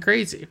fucking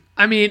crazy.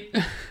 I mean,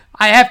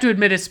 I have to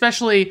admit,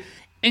 especially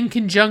in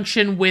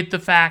conjunction with the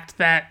fact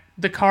that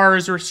the car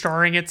is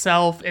restoring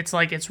itself, it's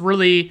like, it's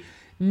really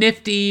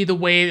nifty the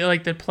way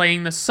like they're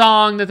playing the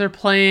song that they're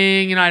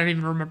playing, and I don't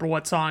even remember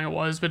what song it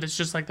was, but it's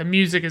just like the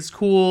music is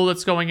cool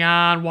that's going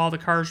on while the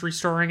car's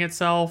restoring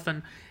itself,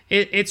 and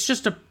it's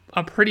just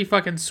a pretty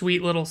fucking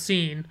sweet little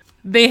scene.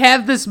 They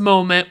have this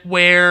moment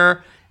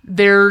where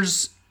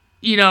there's,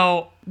 you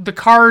know, the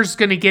car's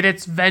gonna get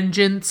its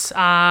vengeance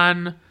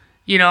on,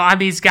 you know, on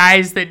these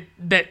guys that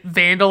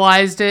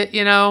vandalized it,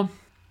 you know,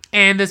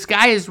 and this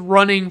guy is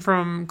running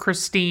from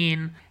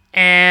Christine,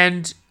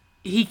 and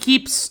he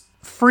keeps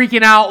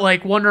freaking out,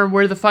 like wondering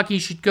where the fuck he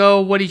should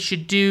go, what he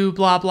should do,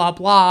 blah blah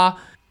blah.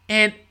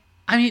 And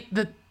I mean,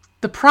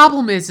 the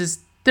problem is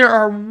there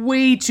are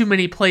way too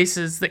many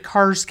places that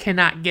cars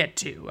cannot get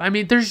to. I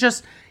mean, there's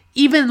just,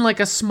 even like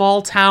a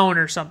small town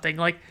or something,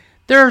 like,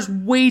 there's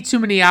way too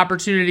many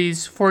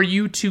opportunities for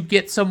you to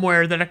get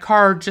somewhere that a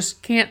car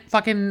just can't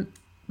fucking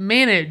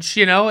manage,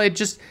 you know? It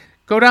just,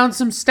 go down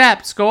some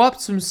steps, go up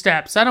some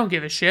steps, I don't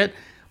give a shit.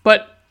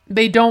 But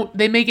they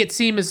make it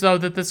seem as though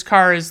that this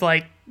car is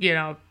like, you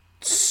know,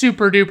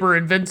 super duper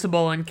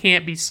invincible and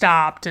can't be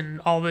stopped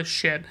and all this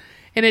shit.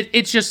 And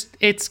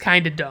it's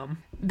kind of dumb.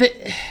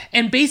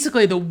 And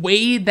basically the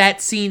way that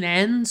scene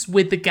ends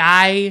with the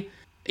guy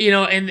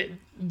and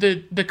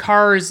the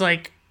car is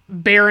like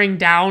bearing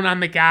down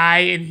on the guy,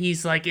 and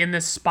he's like in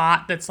this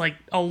spot that's like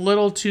a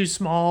little too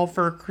small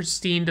for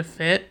Christine to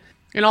fit.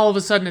 And all of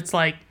a sudden it's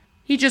like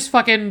he just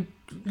fucking,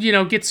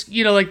 gets,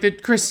 like the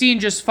Christine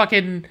just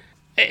fucking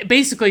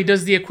basically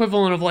does the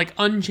equivalent of like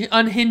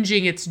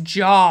unhinging its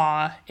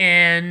jaw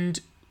and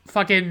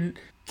fucking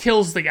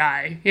kills the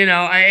guy.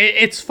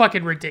 It's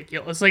fucking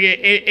ridiculous. Like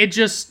it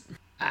just,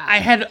 I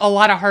had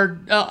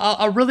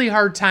a really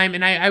hard time,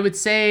 and I would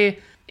say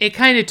it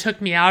kind of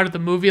took me out of the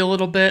movie a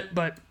little bit,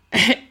 but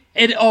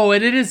and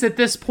it is at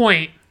this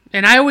point,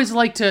 and I always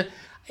like to,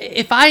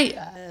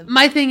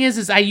 my thing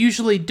is I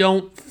usually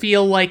don't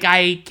feel like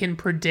I can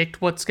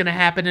predict what's going to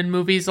happen in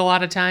movies a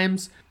lot of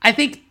times. I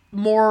think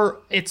more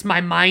it's my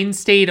mind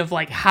state of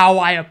like how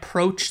I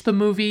approach the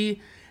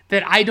movie,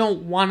 that I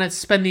don't want to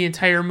spend the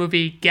entire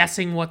movie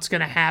guessing what's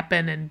going to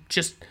happen and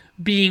just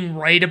being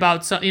right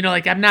about something.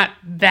 Like I'm not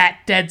that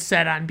dead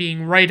set on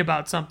being right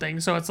about something.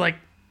 So it's like,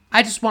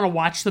 I just want to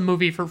watch the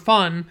movie for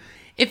fun.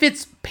 If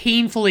it's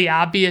painfully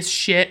obvious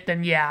shit,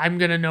 then yeah, I'm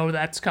going to know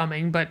that's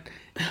coming. But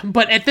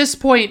at this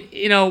point,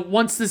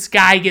 once this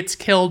guy gets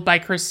killed by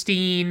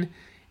Christine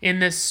in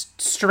this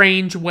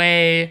strange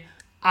way,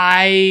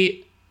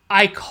 I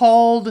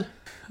called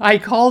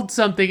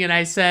something and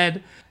I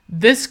said,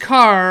 this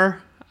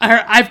car,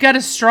 I've got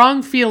a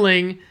strong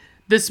feeling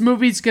this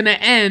movie's going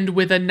to end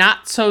with a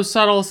not so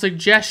subtle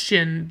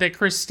suggestion that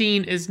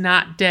Christine is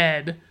not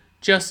dead,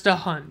 just a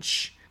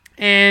hunch.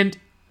 And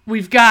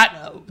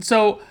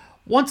so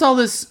once all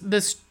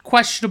this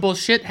questionable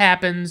shit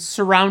happens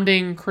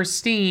surrounding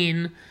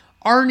Christine,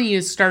 Arnie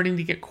is starting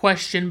to get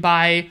questioned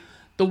by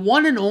the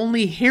one and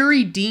only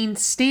Harry Dean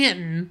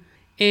Stanton,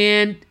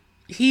 and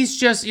he's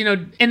just,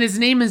 and his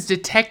name is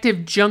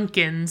Detective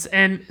Junkins.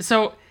 And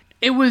so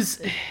it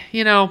was,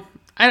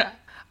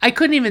 I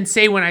couldn't even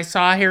say when I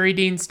saw Harry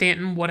Dean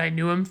Stanton what I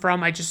knew him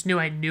from. I just knew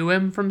I knew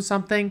him from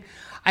something.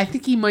 I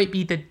think he might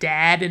be the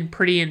dad in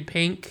Pretty in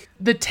Pink.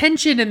 The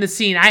tension in the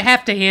scene, I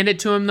have to hand it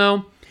to him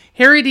though.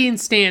 Harry Dean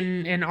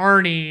Stanton and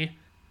Arnie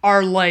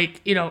are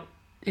like,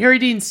 Harry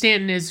Dean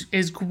Stanton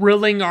is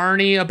grilling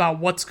Arnie about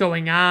what's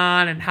going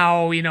on and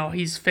how,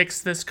 he's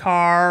fixed this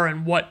car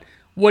and what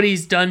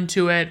he's done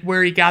to it,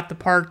 where he got the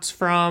parts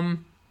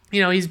from.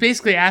 He's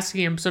basically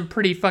asking him some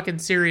pretty fucking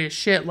serious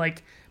shit,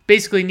 like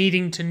basically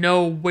needing to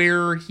know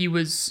where he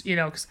was,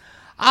 because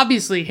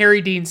obviously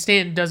Harry Dean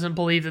Stanton doesn't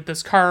believe that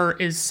this car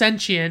is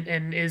sentient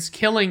and is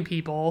killing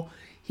people.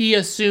 He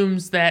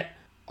assumes that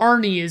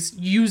Arnie is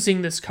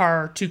using this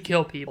car to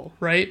kill people,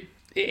 right?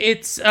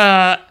 It's,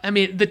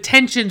 the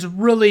tension's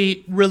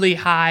really, really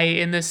high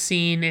in this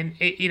scene, and,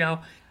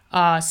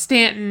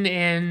 Stanton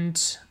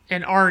and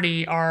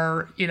Arnie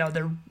are,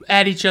 they're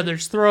at each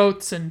other's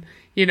throats, and,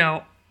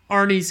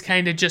 Arnie's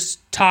kind of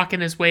just talking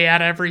his way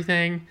out of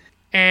everything.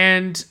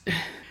 And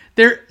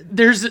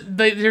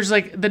there's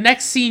like the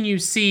next scene you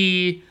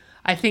see,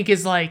 I think,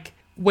 is like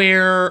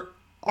where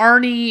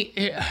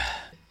Arnie,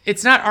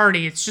 it's not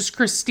Arnie, it's just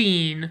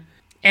Christine.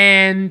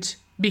 And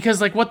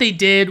because like what they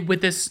did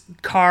with this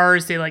car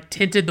is they like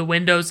tinted the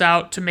windows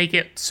out to make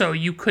it so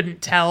you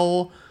couldn't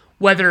tell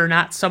whether or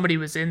not somebody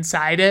was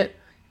inside it.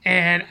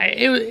 And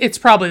it's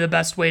probably the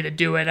best way to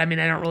do it. I mean,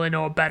 I don't really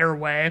know a better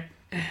way.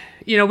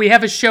 We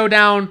have a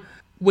showdown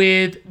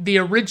with the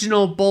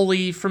original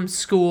bully from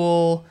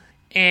school,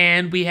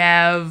 and we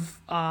have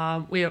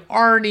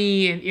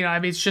Arnie,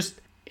 and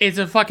it's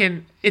a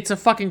fucking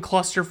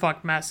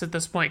clusterfuck mess at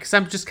this point, because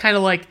I'm just kind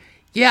of like,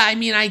 yeah,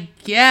 I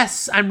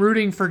guess I'm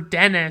rooting for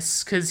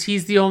Dennis because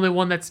he's the only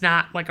one that's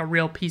not like a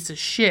real piece of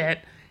shit,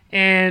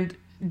 and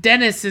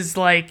Dennis is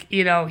like,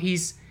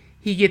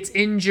 he gets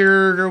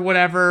injured or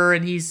whatever,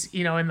 and he's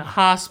in the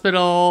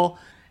hospital,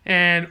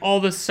 and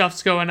all this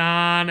stuff's going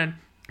on, and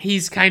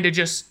he's kind of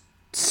just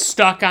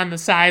stuck on the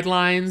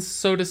sidelines,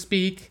 so to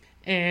speak.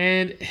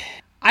 And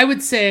I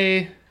would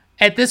say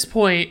at this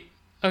point,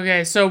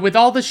 okay, so with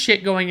all the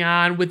shit going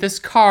on, with this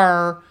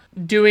car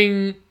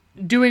doing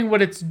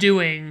what it's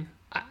doing,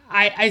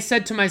 I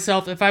said to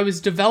myself, if I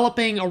was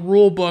developing a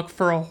rule book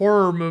for a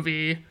horror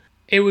movie,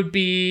 it would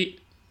be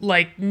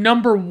like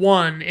number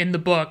 1 in the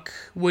book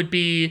would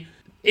be,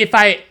 if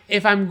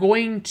I'm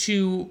going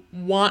to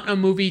want a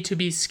movie to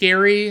be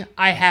scary,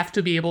 I have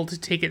to be able to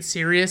take it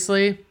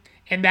seriously.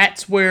 And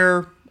that's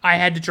where I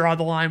had to draw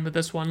the line with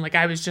this one. Like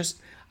I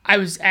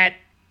was at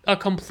a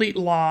complete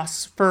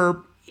loss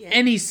for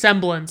any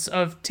semblance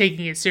of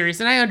taking it serious.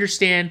 And I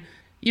understand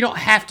you don't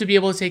have to be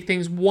able to take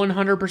things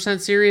 100%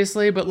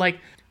 seriously, but like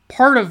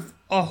part of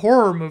a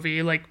horror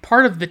movie, like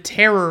part of the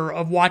terror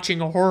of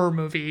watching a horror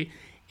movie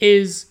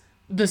is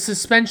the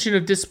suspension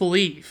of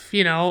disbelief.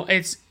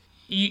 It's,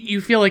 you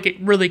feel like it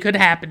really could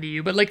happen to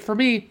you. But like for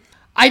me,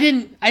 I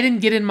didn't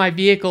get in my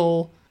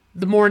vehicle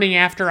the morning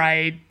after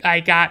I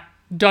got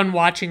done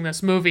watching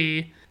this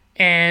movie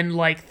and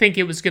like think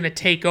it was going to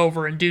take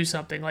over and do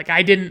something. Like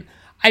I didn't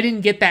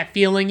get that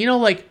feeling,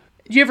 like,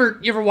 you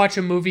ever watch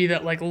a movie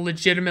that like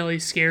legitimately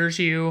scares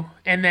you,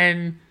 and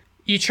then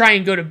you try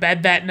and go to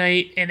bed that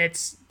night and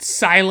it's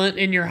silent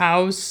in your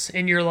house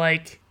and you're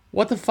like,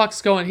 what the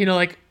fuck's going,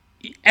 like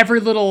every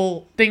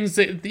little things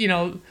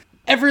that,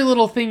 every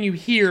little thing you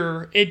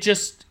hear, it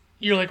just,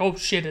 you're like, oh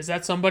shit, is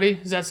that somebody?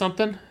 Is that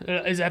something?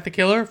 Is that the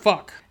killer?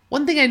 Fuck.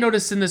 One thing I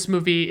noticed in this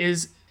movie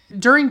is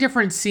during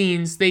different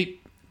scenes, they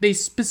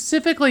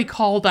specifically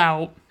called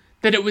out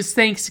that it was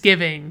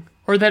Thanksgiving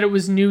or that it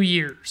was New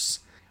Year's,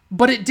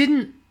 but it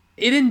didn't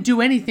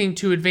do anything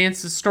to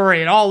advance the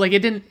story at all. Like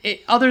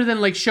other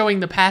than like showing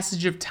the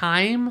passage of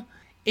time,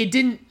 it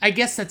didn't. I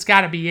guess that's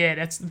got to be it.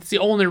 That's the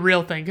only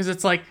real thing, because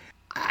it's like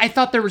I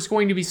thought there was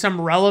going to be some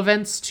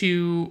relevance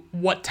to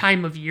what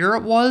time of year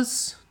it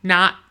was,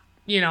 not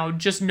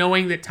just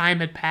knowing that time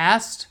had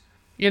passed.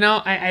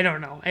 I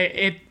don't know.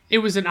 It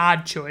was an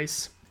odd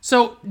choice.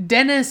 So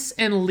Dennis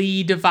and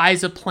Lee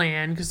devise a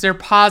plan because they're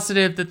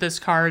positive that this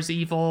car is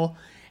evil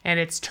and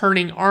it's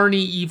turning Arnie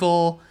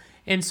evil.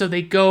 And so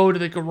they go to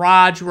the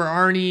garage where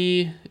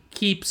Arnie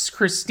keeps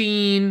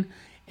Christine,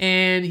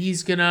 and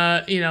he's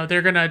gonna,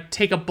 they're gonna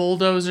take a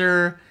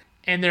bulldozer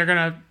and they're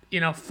gonna,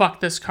 fuck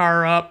this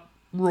car up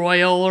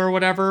royal or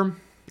whatever.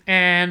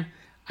 And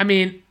I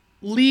mean,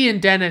 Lee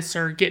and Dennis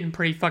are getting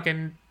pretty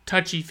fucking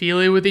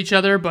touchy-feely with each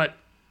other, but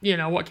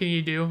what can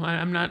you do?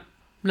 I'm not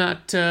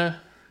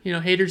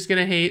haters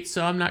gonna hate,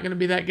 so I'm not gonna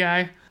be that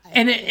guy.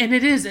 And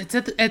it's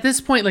at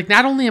this point, like,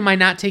 not only am I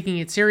not taking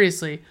it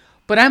seriously,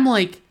 but I'm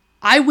like,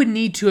 I would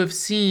need to have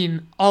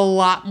seen a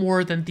lot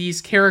more than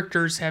these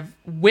characters have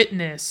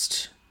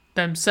witnessed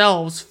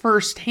themselves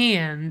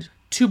firsthand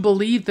to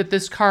believe that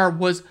this car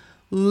was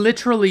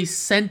literally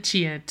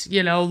sentient.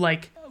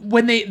 Like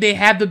when they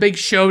have the big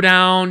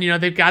showdown,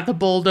 they've got the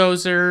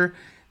bulldozer,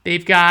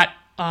 they've got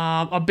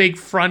a big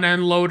front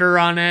end loader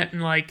on it,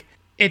 and like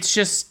it's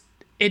just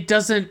it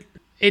doesn't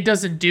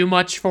do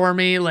much for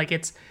me. Like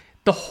it's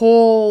the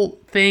whole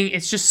thing,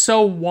 it's just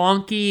so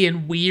wonky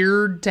and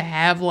weird to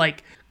have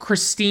like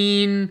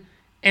Christine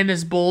and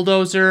this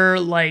bulldozer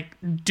like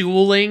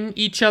dueling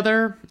each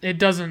other. It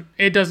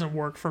doesn't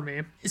work for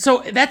me.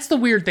 So that's the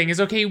weird thing is,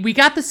 okay, we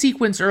got the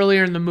sequence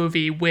earlier in the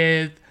movie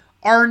with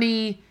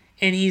Arnie,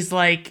 and he's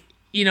like,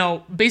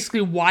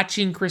 basically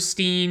watching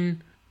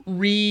Christine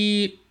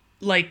repair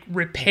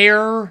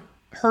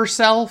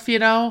herself,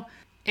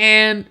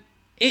 and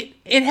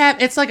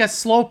it's like a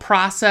slow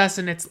process,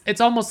 and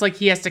it's almost like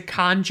he has to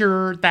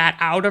conjure that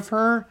out of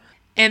her,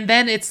 and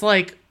then it's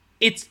like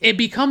it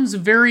becomes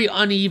very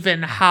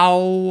uneven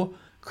how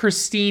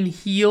Christine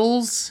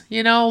heals,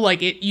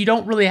 like you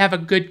don't really have a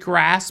good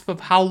grasp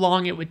of how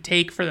long it would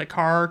take for the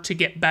car to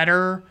get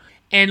better.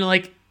 And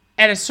like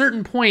at a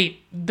certain point,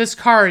 this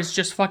car is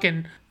just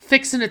fucking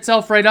fixing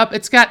itself right up.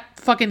 It's got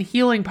fucking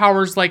healing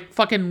powers like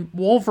fucking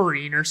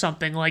Wolverine or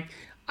something. Like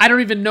I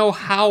don't even know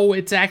how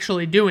it's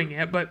actually doing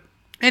it, but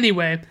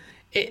anyway,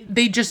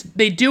 they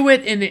do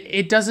it, and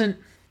it doesn't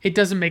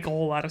make a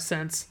whole lot of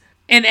sense.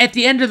 And at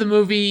the end of the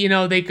movie,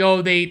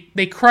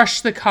 they crush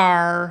the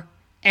car,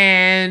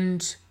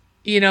 and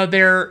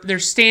they're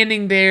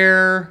standing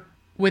there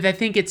with, I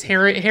think it's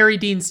Harry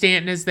Dean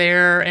Stanton is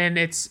there, and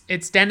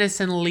it's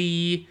Dennis and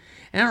Lee.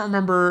 And I don't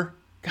remember.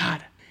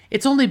 God,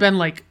 it's only been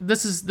like,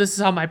 this is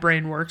how my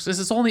brain works.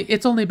 It's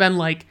only been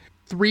like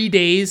 3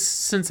 days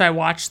since I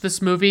watched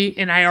this movie,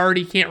 and I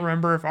already can't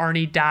remember if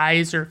Arnie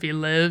dies or if he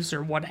lives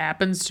or what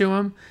happens to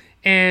him.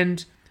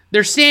 And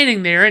they're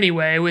standing there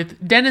anyway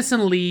with Dennis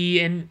and Lee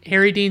and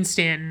Harry Dean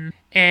Stanton,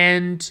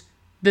 and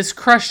this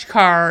crushed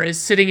car is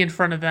sitting in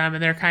front of them,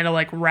 and they're kind of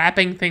like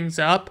wrapping things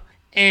up.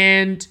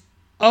 And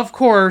of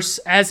course,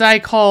 as I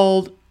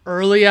called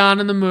early on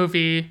in the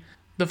movie,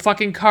 the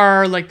fucking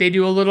car, like they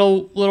do a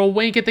little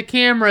wink at the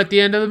camera at the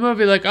end of the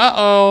movie, like,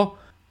 uh-oh,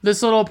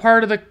 this little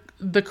part of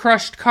the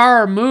crushed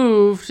car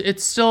moved,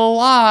 it's still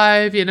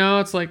alive,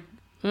 it's like,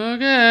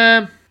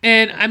 okay.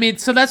 And I mean,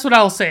 so that's what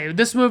I'll say.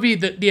 This movie,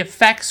 the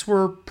effects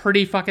were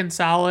pretty fucking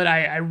solid.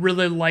 I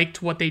really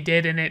liked what they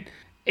did, and it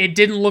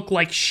didn't look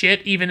like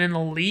shit even in the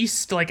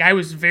least. Like, I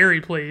was very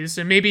pleased.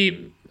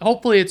 And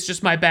hopefully it's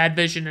just my bad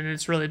vision and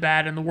it's really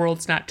bad and the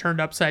world's not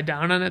turned upside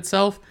down on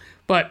itself.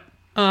 But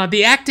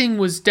the acting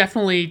was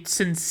definitely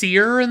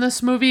sincere in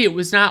this movie. It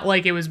was not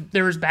like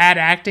there was bad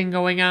acting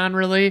going on,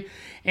 really.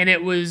 And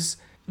it was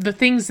the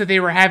things that they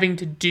were having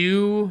to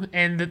do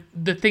and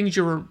the things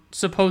you were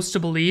supposed to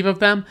believe of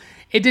them.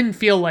 It didn't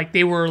feel like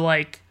they were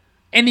like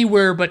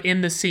anywhere but in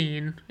the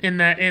scene in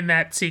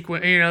that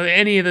sequence,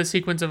 any of the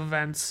sequence of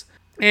events.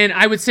 And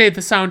I would say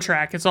the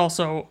soundtrack is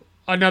also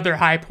another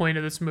high point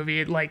of this movie.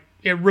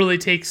 It really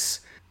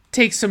takes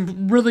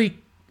some really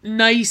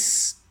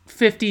nice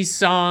 50s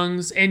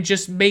songs and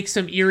just makes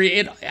them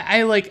eerie.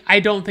 I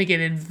don't think it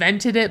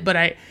invented it,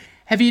 but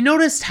have you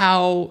noticed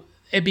how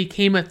it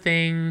became a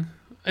thing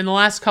in the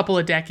last couple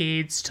of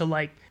decades to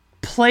like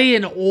play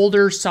an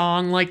older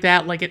song like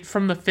that, like it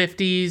from the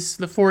 50s,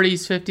 the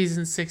 40s, 50s,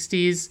 and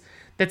 60s,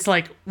 that's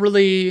like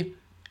really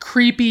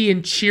creepy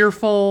and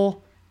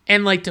cheerful,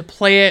 and like to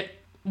play it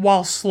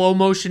while slow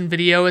motion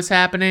video is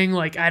happening.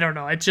 Like, I don't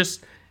know.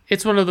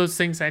 It's one of those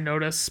things I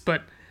notice.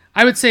 But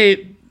I would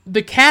say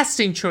the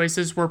casting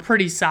choices were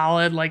pretty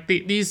solid. Like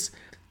these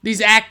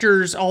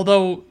actors,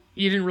 although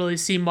you didn't really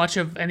see much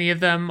of any of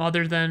them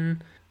other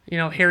than,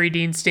 Harry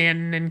Dean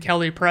Stanton and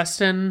Kelly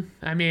Preston.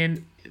 I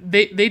mean,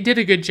 they did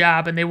a good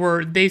job, and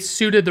they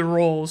suited the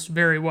roles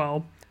very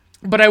well.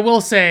 But I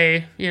will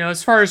say,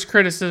 as far as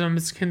criticism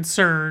is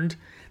concerned,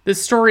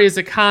 this story as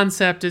a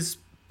concept is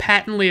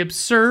patently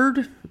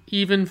absurd,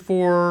 even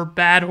for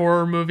bad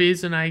horror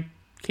movies, and I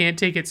can't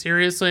take it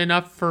seriously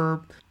enough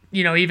for,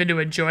 even to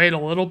enjoy it a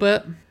little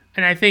bit.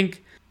 And I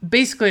think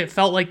basically it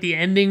felt like the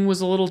ending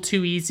was a little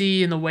too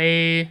easy, and the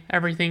way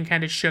everything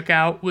kind of shook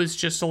out was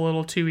just a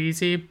little too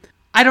easy.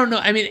 I don't know.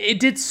 I mean, it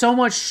did so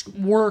much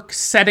work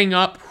setting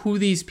up who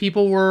these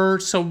people were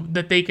so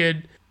that they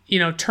could,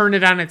 turn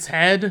it on its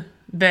head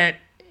that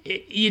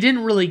you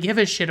didn't really give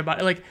a shit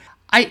about it. Like,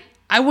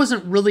 I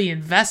wasn't really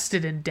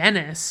invested in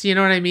Dennis, you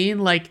know what I mean?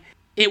 Like,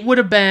 it would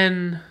have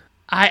been,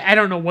 I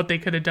don't know what they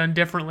could have done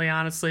differently,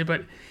 honestly,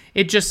 but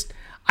it just,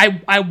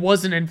 I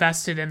wasn't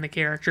invested in the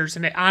characters.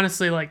 And it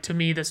honestly, like, to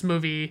me, this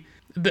movie,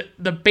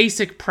 the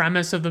basic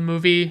premise of the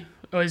movie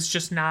was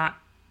just not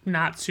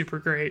super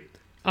great.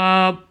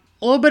 A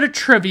little bit of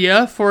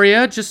trivia for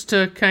you, just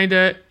to kind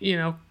of,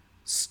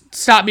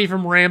 stop me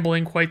from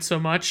rambling quite so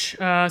much.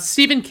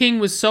 Stephen King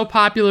was so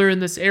popular in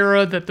this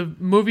era that the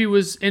movie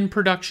was in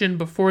production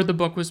before the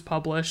book was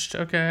published.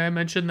 Okay, I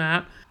mentioned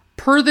that.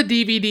 Per the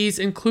DVD's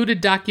included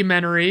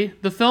documentary,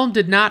 the film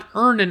did not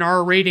earn an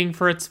R rating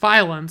for its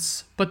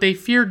violence, but they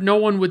feared no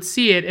one would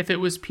see it if it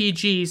was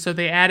PG, so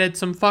they added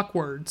some fuck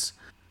words.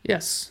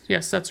 Yes,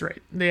 that's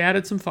right. They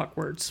added some fuck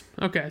words.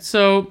 Okay,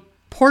 so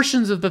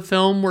portions of the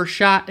film were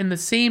shot in the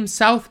same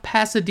South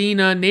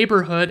Pasadena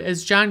neighborhood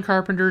as John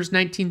Carpenter's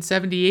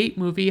 1978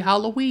 movie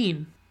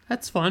Halloween.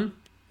 That's fun.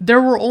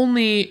 There were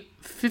only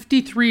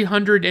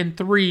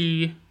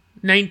 5,303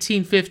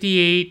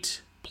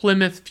 1958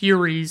 Plymouth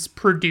Furies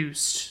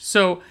produced,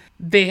 so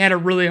they had a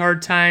really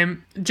hard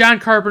time. John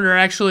Carpenter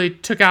actually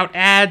took out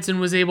ads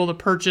and was able to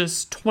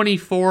purchase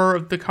 24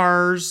 of the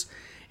cars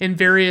in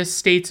various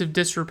states of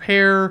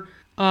disrepair.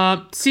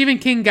 Stephen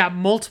King got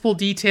multiple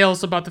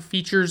details about the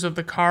features of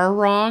the car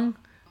wrong.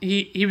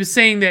 He was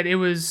saying that it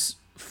was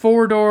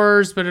 4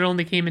 doors, but it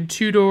only came in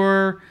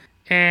 2-door,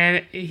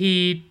 and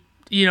he,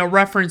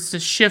 referenced a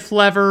shift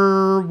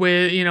lever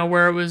with,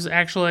 where it was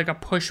actually like a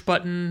push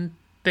button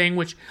thing,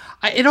 which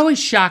it always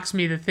shocks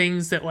me, the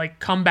things that like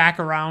come back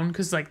around,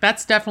 because like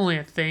that's definitely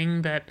a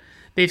thing that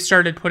they've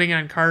started putting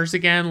on cars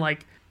again,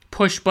 like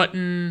push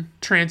button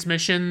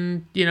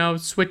transmission,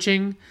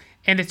 switching,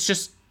 and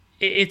it's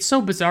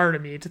so bizarre to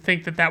me to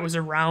think that was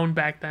around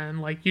back then.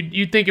 Like,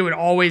 you'd think it would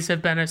always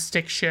have been a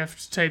stick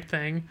shift type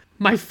thing.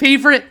 My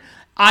favorite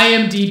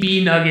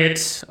IMDb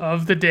nugget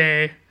of the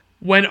day: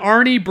 when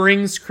Arnie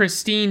brings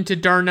Christine to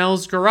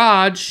Darnell's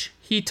garage,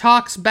 he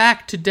talks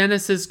back to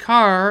Dennis's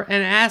car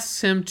and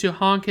asks him to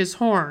honk his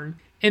horn.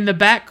 In the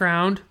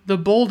background, the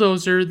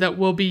bulldozer that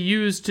will be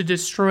used to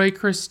destroy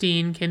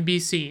Christine can be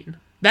seen.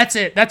 That's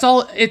it. That's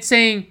all it's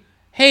saying.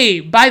 Hey,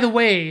 by the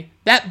way,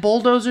 that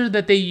bulldozer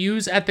that they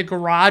use at the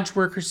garage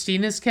where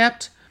Christine is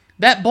kept,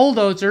 that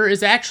bulldozer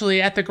is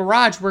actually at the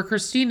garage where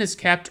Christine is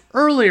kept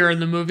earlier in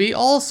the movie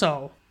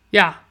also.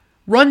 Yeah.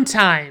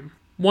 Runtime,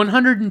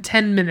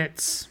 110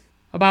 minutes.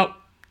 About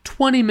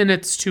 20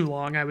 minutes too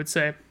long, I would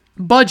say.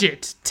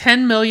 Budget,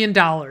 $10 million.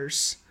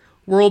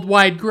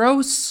 Worldwide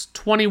gross,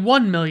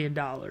 $21 million.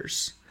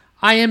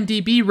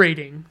 IMDb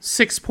rating,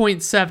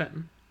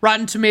 6.7.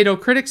 Rotten Tomato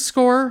critics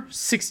score,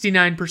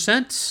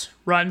 69%.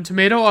 Rotten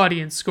Tomato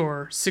audience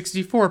score,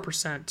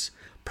 64%.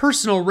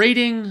 Personal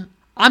rating,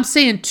 I'm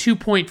saying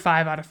 2.5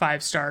 out of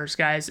 5 stars,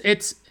 guys.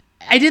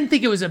 I didn't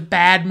think it was a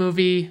bad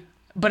movie,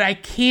 but I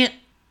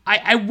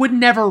would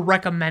never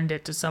recommend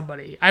it to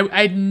somebody.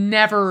 I'd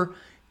never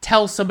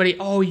tell somebody,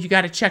 oh, you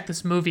got to check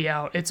this movie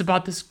out. It's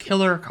about this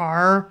killer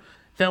car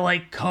that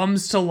like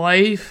comes to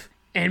life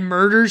and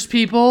murders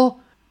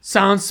people.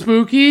 Sounds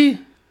spooky?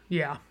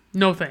 Yeah,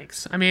 no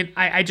thanks. I mean,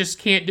 I just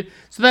can't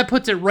so that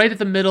puts it right at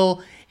the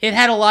middle. It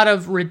had a lot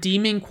of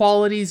redeeming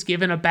qualities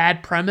given a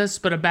bad premise,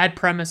 but a bad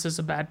premise is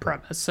a bad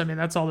premise. I mean,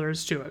 that's all there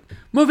is to it.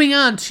 Moving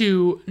on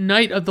to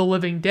Night of the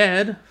Living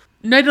Dead.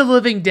 Night of the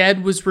Living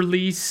Dead was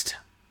released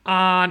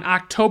on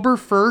October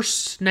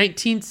 1st,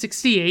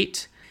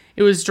 1968.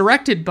 It was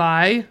directed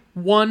by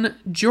one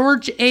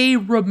George A.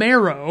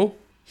 Romero.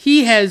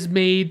 He has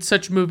made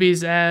such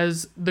movies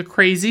as The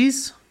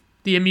Crazies,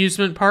 The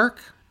Amusement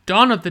Park,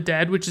 Dawn of the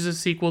Dead, which is a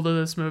sequel to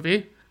this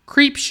movie,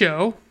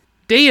 Creepshow,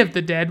 Day of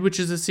the Dead, which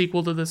is a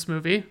sequel to this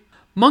movie,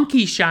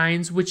 Monkey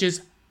Shines, which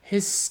is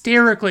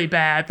hysterically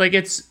bad. Like,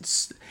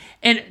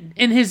 and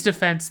in his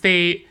defense,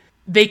 they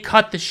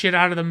cut the shit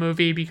out of the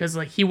movie because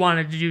like he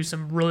wanted to do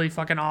some really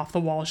fucking off the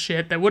wall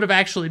shit that would have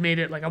actually made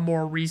it like a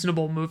more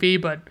reasonable movie,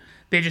 but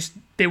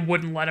they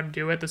wouldn't let him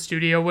do it. The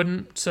studio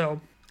wouldn't. So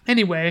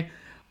anyway,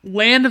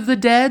 Land of the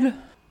Dead,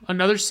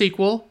 another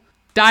sequel.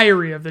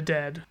 Diary of the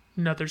Dead,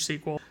 another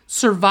sequel.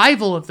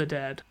 Survival of the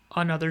Dead,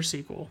 another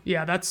sequel.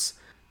 Yeah, that's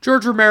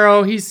George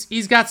Romero.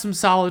 He's got some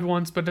solid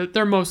ones, but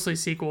they're mostly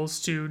sequels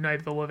to Night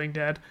of the Living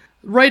Dead.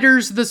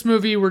 Writers of this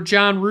movie were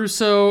John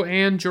Russo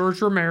and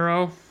George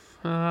Romero.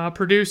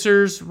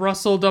 Producers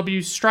Russell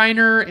W.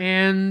 Streiner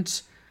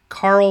and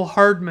Carl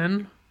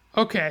Hardman.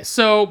 Okay,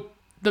 so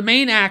the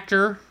main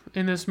actor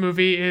in this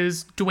movie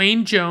is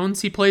Dwayne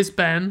Jones. He plays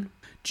Ben.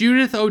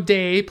 Judith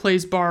O'Dea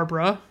plays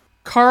Barbara.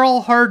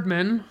 Carl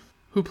Hardman,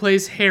 who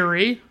plays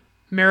Harry.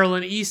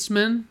 Marilyn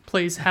Eastman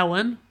plays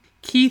Helen.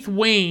 Keith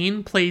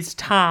Wayne plays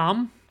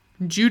Tom.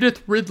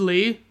 Judith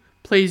Ridley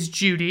plays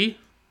Judy.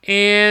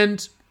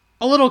 And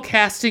a little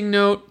casting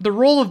note, the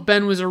role of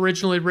Ben was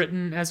originally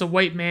written as a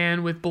white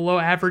man with below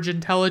average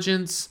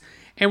intelligence,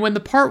 and when the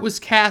part was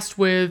cast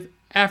with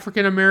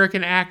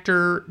African-American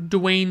actor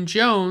Dwayne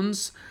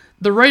Jones,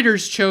 the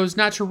writers chose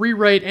not to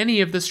rewrite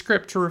any of the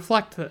script to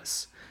reflect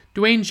this.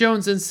 Dwayne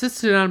Jones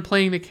insisted on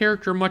playing the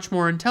character much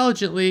more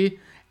intelligently,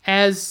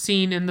 as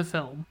seen in the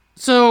film.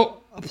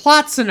 So, a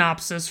plot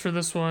synopsis for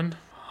this one.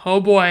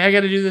 Oh boy, I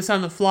gotta do this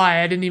on the fly.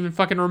 I didn't even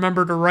fucking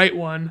remember to write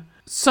one.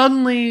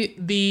 Suddenly,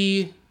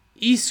 the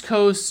East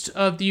Coast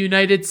of the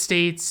United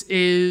States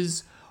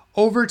is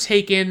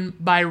overtaken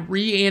by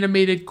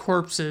reanimated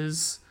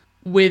corpses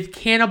with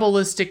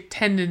cannibalistic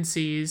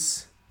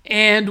tendencies,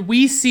 and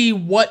we see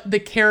what the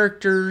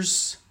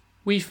characters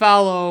we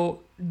follow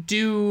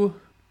do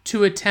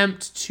to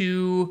attempt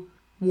to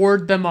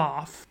ward them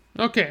off.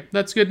 Okay,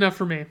 that's good enough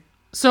for me.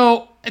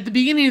 So, at the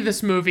beginning of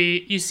this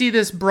movie, you see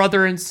this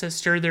brother and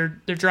sister.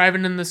 They're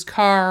driving in this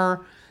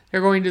car.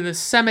 They're going to this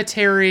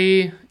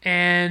cemetery,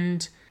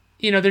 and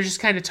they're just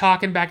kind of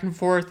talking back and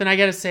forth. And I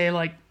gotta say,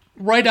 like,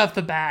 right off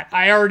the bat,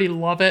 I already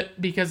love it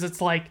because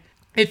it's like,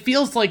 it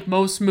feels like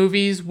most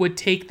movies would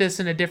take this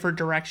in a different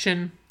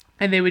direction.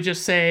 And they would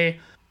just say,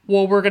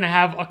 well, we're gonna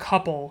have a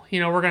couple.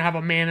 We're gonna have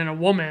a man and a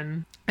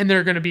woman. And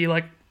they're gonna be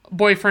like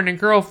boyfriend and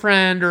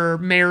girlfriend or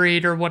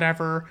married or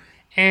whatever.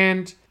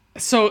 And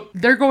so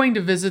they're going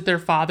to visit their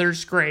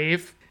father's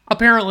grave.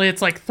 Apparently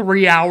it's like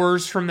 3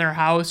 hours from their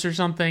house or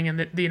something.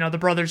 And the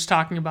brother's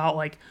talking about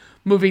like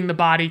moving the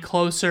body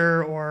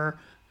closer or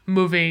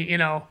moving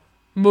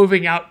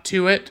out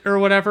to it or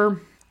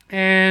whatever.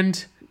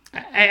 And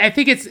I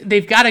think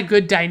they've got a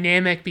good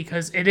dynamic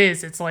because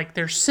it's like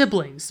they're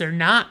siblings. They're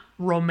not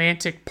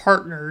romantic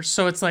partners.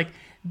 So it's like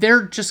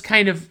they're just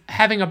kind of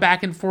having a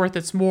back and forth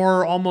that's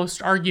more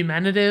almost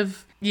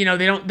argumentative.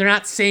 They're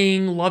not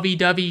saying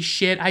lovey-dovey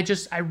shit.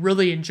 I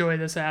really enjoy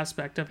this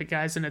aspect of it,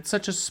 guys, and it's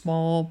such a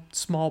small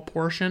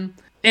portion.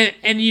 And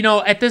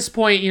at this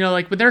point,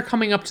 like when they're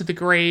coming up to the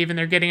grave and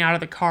they're getting out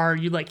of the car,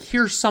 you like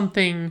hear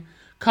something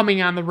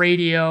coming on the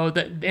radio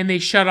and they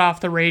shut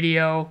off the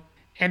radio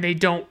and they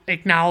don't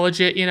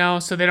acknowledge it,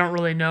 so they don't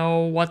really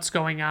know what's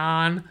going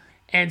on.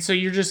 And so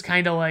you're just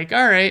kind of like,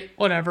 all right,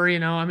 whatever,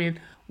 I mean,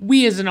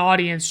 we as an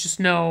audience just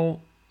know,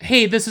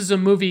 hey, this is a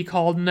movie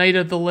called Night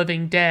of the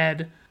Living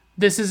Dead.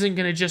 This isn't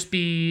going to just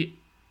be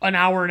an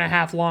hour and a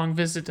half long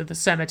visit to the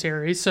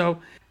cemetery. So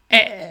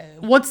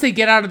once they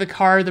get out of the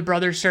car, the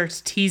brother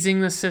starts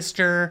teasing the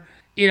sister.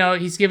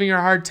 He's giving her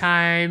a hard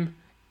time.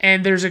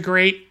 And there's a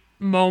great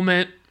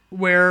moment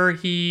where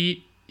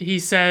he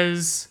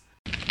says,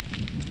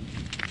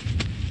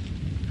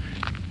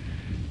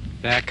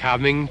 "They're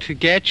coming to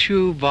get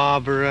you,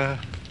 Barbara."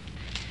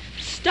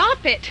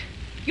 Stop it!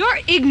 You're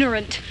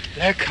ignorant.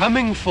 They're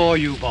coming for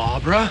you,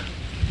 Barbara.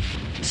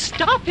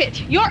 Stop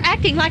it! You're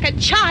acting like a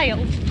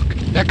child.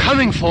 They're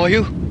coming for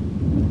you.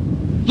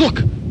 Look,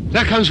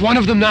 there comes one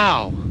of them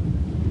now.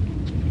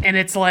 And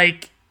it's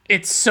like,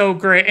 it's so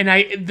great. And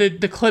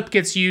the clip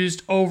gets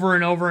used over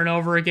and over and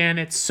over again.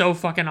 It's so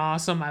fucking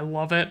awesome. I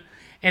love it.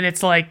 And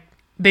it's like,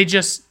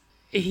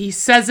 he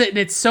says it and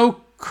it's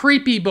so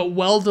creepy but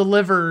well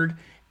delivered.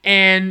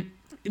 And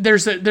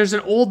there's an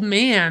old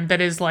man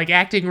that is like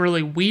acting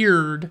really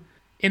weird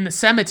in the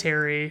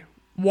cemetery,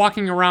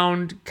 walking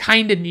around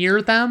kind of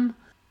near them.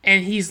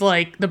 And he's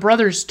like, the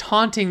brother's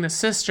taunting the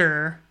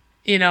sister,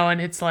 and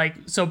it's like,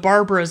 so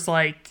Barbara's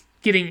like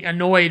getting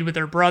annoyed with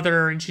her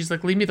brother and she's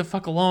like, leave me the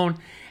fuck alone.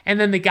 And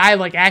then the guy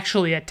like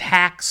actually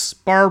attacks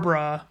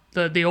Barbara,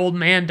 the old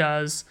man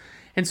does.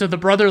 And so the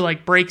brother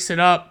like breaks it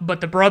up, but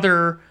the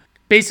brother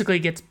basically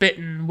gets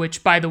bitten,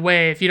 which, by the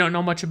way, if you don't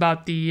know much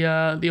about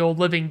the old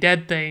Living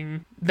Dead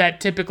thing, that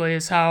typically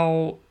is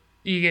how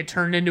you get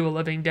turned into a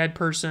living dead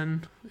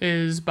person,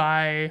 is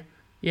by,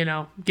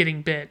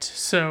 getting bit.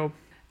 So,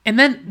 and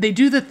then they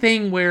do the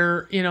thing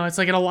where, it's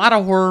like in a lot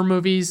of horror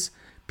movies,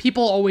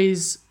 people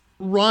always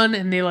run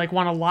and they like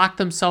want to lock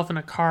themselves in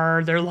a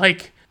car. They're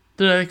like,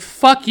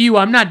 fuck you,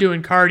 I'm not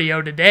doing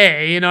cardio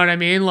today. You know what I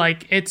mean?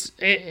 Like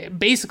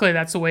basically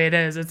that's the way it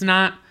is. It's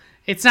not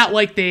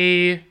like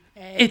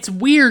it's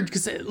weird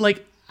because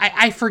like,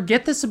 I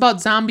forget this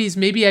about zombies.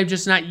 Maybe I'm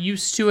just not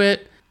used to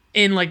it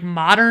in like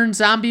modern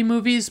zombie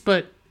movies,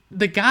 but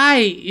the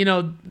guy,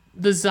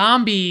 the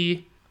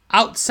zombie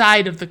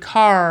outside of the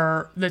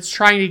car that's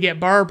trying to get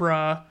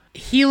Barbara,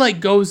 he like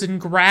goes and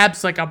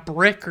grabs like a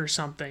brick or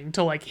something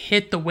to like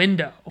hit the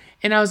window.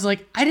 And I was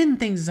like, I didn't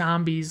think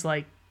zombies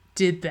like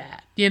did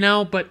that,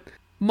 but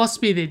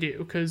must be they do,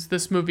 because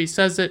this movie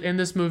says it, and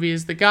this movie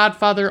is The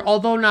Godfather,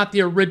 although not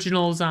the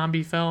original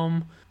zombie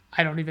film.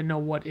 I don't even know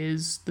what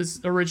is this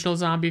original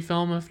zombie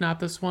film, if not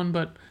this one,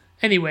 but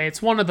anyway,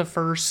 it's one of the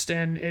first,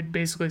 and it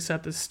basically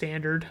set the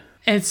standard.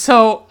 And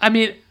so, I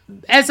mean,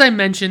 as I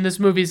mentioned, this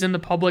movie's in the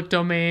public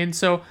domain,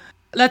 so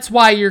that's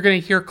why you're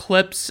going to hear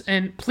clips,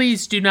 and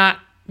please do not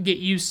get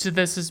used to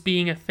this as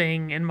being a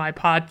thing in my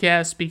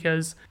podcast,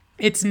 because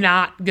it's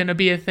not going to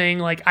be a thing.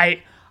 Like,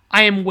 I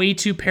am way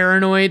too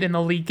paranoid in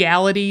the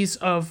legalities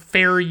of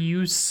fair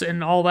use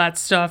and all that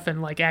stuff,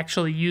 and like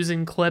actually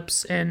using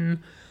clips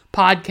in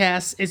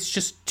podcasts. It's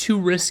just too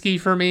risky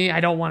for me. I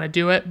don't want to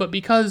do it, but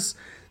because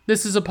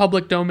this is a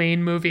public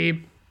domain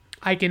movie,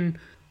 I can,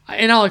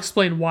 and I'll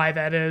explain why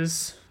that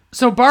is.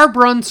 So Barb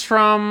runs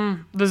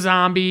from the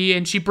zombie,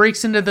 and she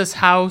breaks into this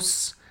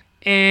house,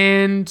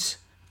 and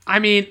I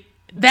mean,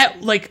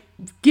 that, like,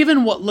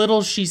 given what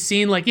little she's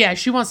seen, like, yeah,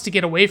 she wants to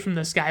get away from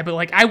this guy, but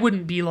like, I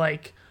wouldn't be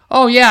like,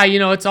 oh yeah, you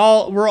know,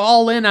 we're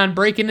all in on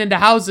breaking into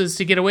houses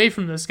to get away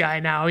from this guy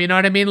now, you know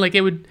what I mean? Like,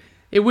 it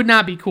would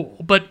not be cool,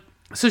 but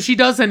so she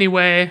does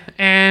anyway,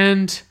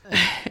 and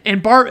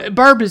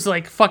Barb is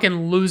like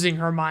fucking losing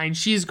her mind.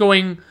 She's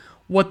going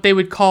what they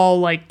would call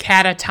like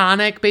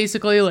catatonic,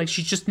 basically, like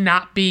she's just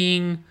not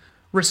being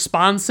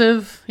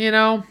responsive, you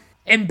know?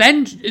 And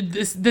Ben,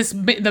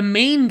 the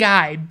main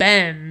guy,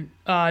 Ben,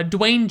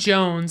 Dwayne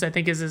Jones, I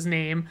think is his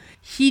name,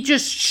 he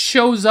just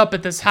shows up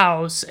at this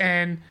house,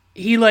 and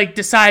he like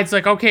decides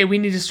like, okay, we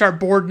need to start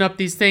boarding up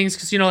these things,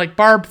 because, you know, like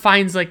Barb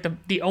finds like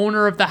the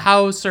owner of the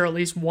house, or at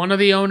least one of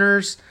the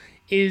owners,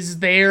 is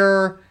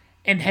there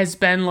and has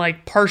been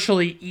like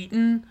partially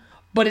eaten,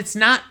 but it's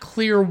not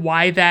clear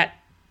why that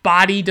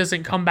body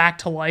doesn't come back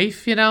to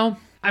life, you know?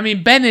 I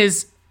mean, Ben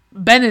is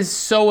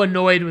so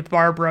annoyed with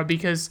Barbara,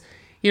 because,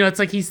 you know, it's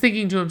like he's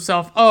thinking to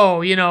himself,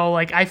 oh, you know,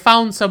 like I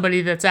found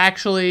somebody that's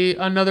actually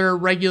another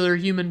regular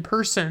human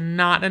person,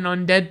 not an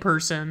undead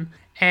person,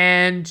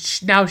 and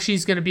now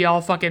she's gonna be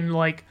all fucking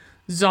like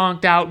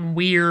zonked out and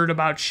weird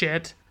about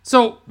shit.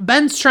 So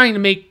Ben's trying to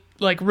make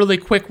like really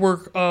quick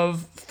work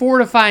of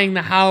fortifying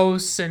the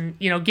house and,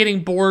 you know,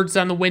 getting boards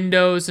on the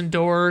windows and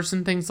doors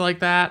and things like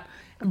that.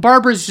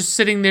 Barbara's just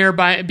sitting there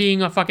by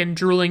being a fucking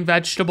drooling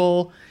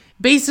vegetable.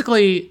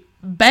 Basically,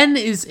 Ben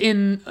he's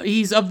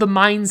of the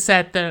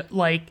mindset that,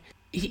 like,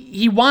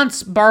 he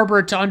wants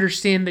Barbara to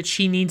understand that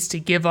she needs to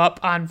give up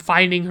on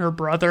finding her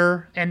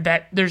brother, and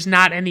that there's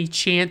not any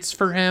chance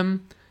for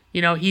him.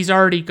 You know, he's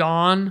already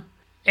gone.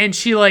 And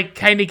she, like,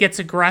 kind of gets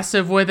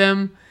aggressive with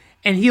him,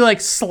 and he, like,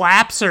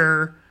 slaps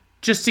her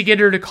just to get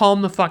her to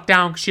calm the fuck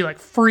down, because she, like,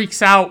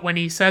 freaks out when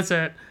he says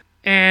it.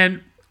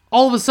 And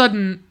all of a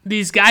sudden,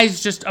 these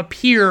guys just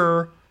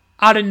appear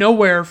out of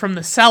nowhere from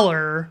the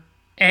cellar,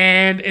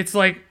 and it's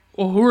like,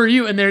 well, who are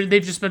you? And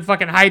they've just been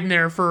fucking hiding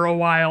there for a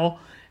while.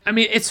 I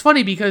mean, it's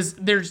funny because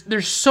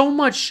there's so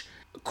much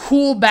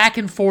cool back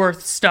and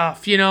forth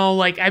stuff, you know?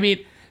 Like, I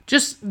mean,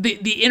 just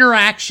the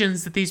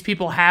interactions that these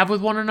people have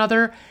with one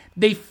another,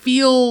 they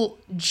feel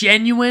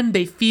genuine.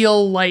 They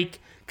feel like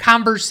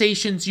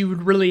conversations you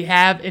would really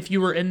have if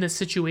you were in this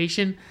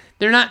situation.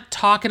 They're not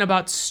talking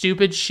about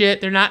stupid shit.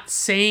 They're not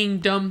saying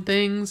dumb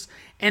things.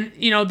 And,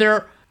 you know,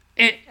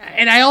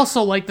 and I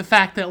also like the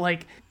fact that,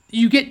 like,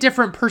 you get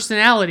different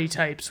personality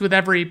types with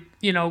every,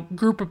 you know,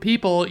 group of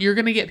people. You're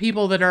going to get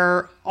people that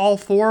are all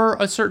for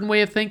a certain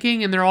way of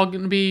thinking, and they're all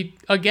going to be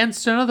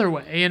against another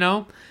way, you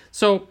know?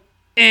 So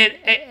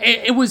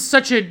it was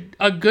such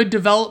a good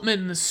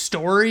development in the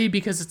story,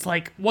 because it's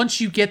like,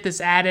 once you get this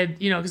added,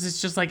 you know, because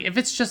it's just like, if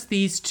it's just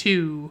these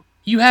two,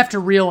 you have to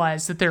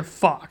realize that they're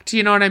fucked.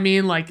 You know what I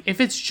mean? Like, if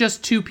it's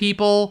just two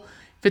people,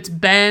 if it's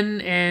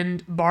Ben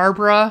and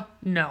Barbara,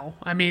 no.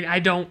 I mean, I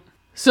don't.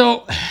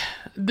 So,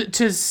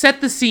 to set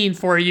the scene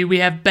for you, we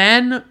have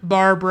Ben,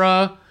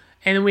 Barbara,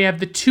 and then we have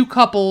the two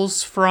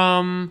couples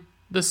from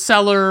the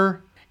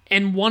cellar,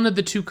 and one of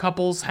the two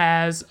couples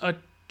has a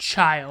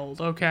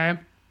child, okay?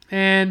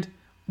 And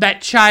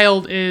that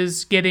child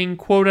is getting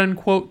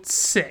quote-unquote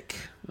sick,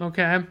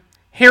 okay?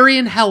 Harry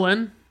and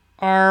Helen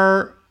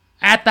are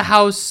at the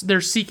house.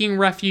 They're seeking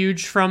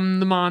refuge from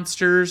the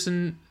monsters,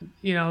 and,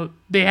 you know,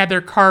 they had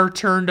their car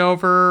turned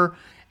over,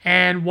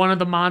 and one of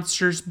the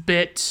monsters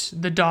bit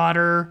the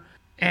daughter,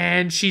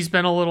 and she's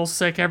been a little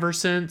sick ever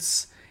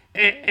since.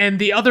 And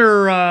the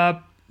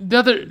other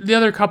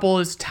couple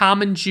is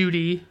Tom and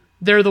Judy.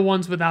 They're the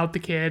ones without the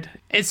kid.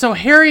 And so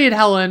Harry and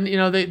Helen, you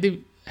know,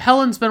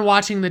 Helen's been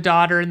watching the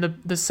daughter in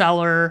the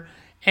cellar,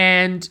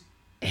 and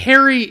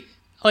Harry,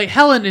 like,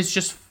 Helen is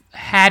just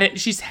had it.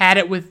 She's had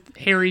it with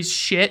Harry's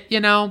shit, you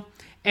know,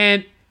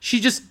 and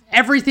she just,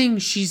 everything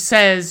she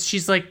says,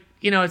 she's like,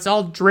 you know, it's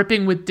all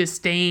dripping with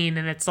disdain,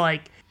 and it's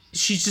like,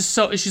 she's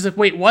like,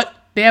 wait, what?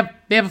 They have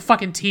a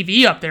fucking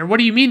TV up there. What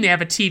do you mean they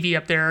have a TV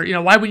up there? You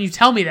know, why wouldn't you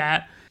tell me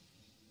that?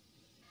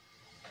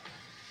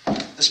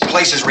 This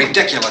place is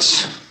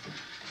ridiculous.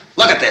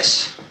 Look at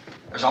this.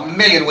 There's a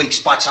million weak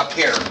spots up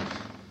here.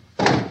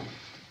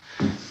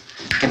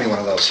 Give me one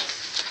of those.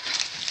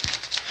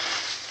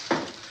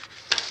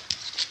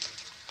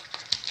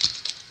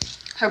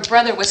 Her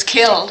brother was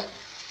killed.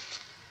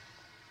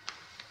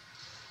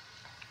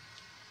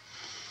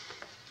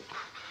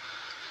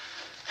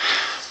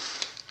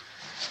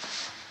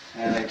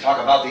 And they talk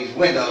about these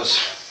windows.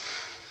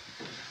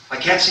 I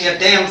can't see a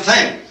damn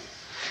thing.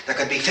 There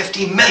could be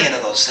 50 million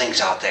of those things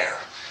out there.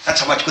 That's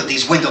how much good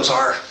these windows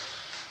are.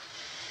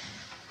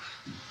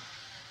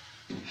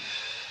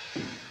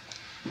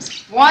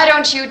 Why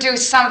don't you do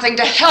something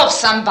to help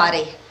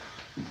somebody?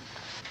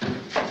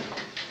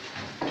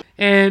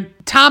 And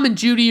Tom and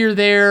Judy are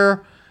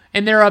there,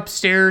 and they're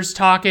upstairs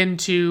talking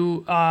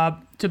to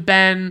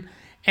Ben,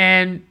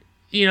 and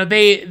you know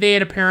they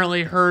had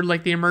apparently heard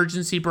like the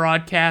emergency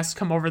broadcast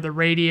come over the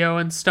radio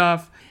and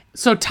stuff.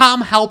 So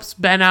Tom helps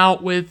Ben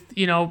out with,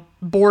 you know,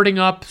 boarding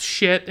up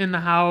shit in the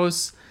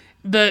house.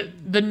 The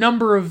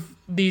number of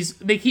these,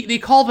 they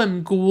call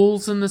them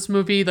ghouls in this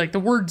movie. Like the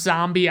word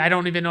zombie, I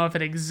don't even know if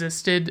it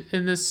existed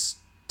in this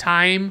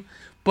time,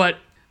 but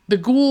the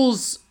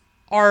ghouls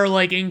are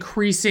like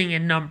increasing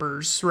in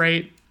numbers,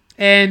 right?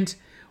 And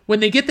when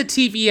they get the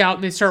TV out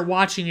and they start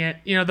watching it,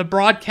 you know, the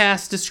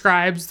broadcast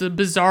describes the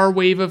bizarre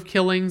wave of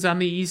killings on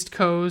the East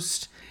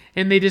Coast,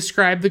 and they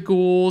describe the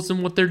ghouls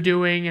and what they're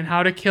doing and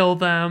how to kill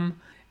them.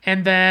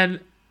 And then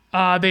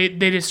they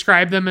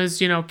describe them as,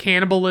 you know,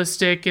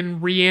 cannibalistic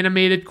and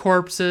reanimated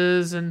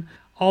corpses and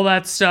all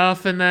that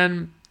stuff. And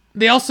then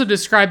they also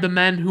describe the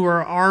men who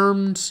are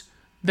armed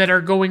that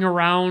are going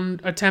around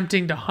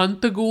attempting to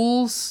hunt the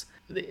ghouls.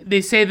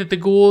 They say that the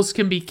ghouls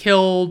can be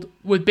killed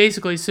with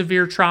basically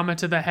severe trauma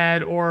to the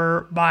head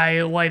or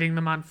by lighting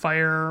them on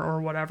fire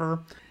or whatever.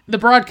 The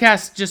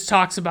broadcast just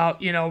talks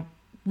about, you know,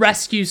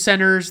 rescue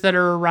centers that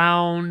are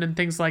around and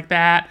things like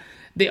that.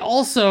 They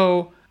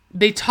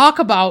talk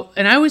about,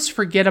 and I always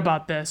forget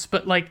about this,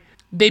 but like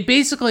they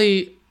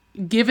basically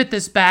give it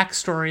this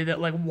backstory that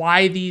like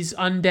why these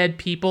undead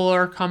people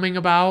are coming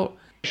about.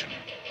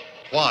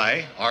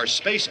 Why are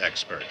space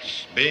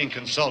experts being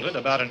consulted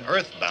about an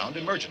Earthbound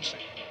emergency?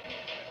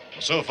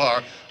 So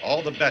far,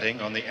 all the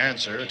betting on the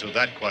answer to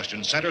that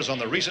question centers on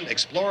the recent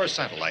Explorer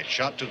satellite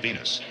shot to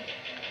Venus.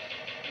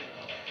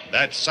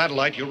 That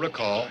satellite, you'll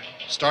recall,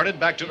 started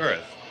back to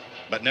Earth,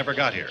 but never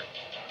got here.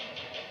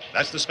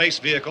 That's the space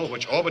vehicle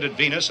which orbited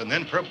Venus and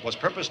then was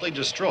purposely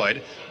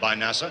destroyed by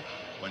NASA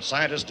when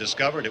scientists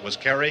discovered it was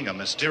carrying a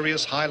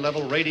mysterious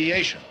high-level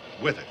radiation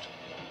with it.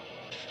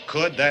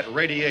 Could that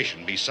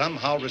radiation be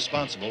somehow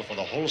responsible for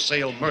the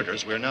wholesale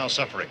murders we're now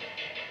suffering?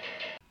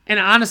 And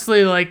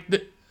honestly, like,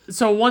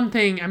 so one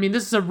thing, I mean,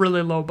 this is a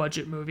really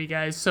low-budget movie,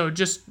 guys, so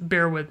just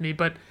bear with me,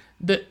 but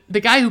the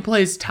guy who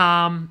plays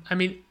Tom, I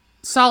mean,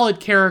 solid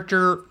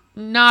character,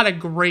 not a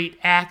great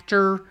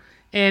actor,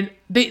 and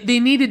they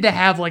needed to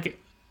have like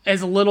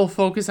as little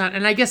focus on,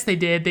 and I guess they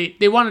did,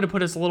 they wanted to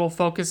put as little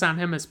focus on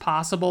him as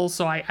possible,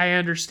 so I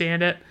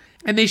understand it.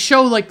 And they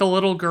show like the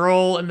little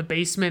girl in the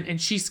basement, and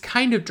she's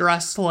kind of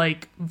dressed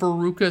like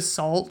Veruca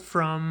Salt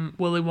from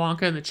Willy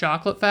Wonka and the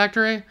Chocolate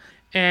Factory.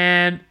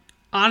 And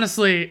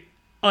honestly,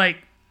 like,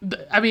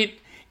 I mean,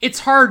 it's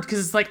hard because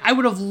it's like I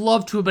would have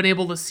loved to have been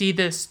able to see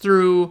this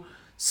through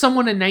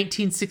someone in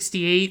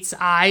 1968's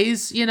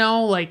eyes, you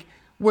know, like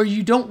where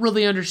you don't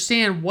really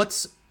understand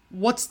what's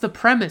the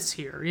premise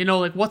here, you know,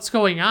 like what's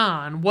going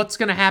on, what's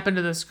going to happen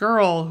to this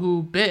girl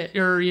who bit,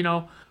 or, you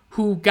know,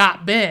 who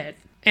got bit.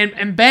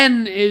 And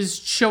Ben is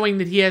showing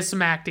that he has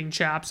some acting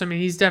chops. I mean,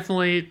 he's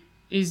definitely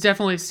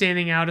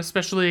standing out,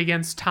 especially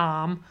against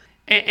Tom.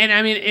 And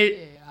I mean,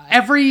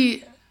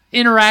 every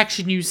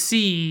interaction you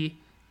see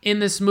in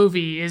this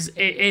movie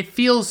it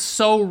feels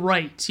so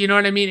right. You know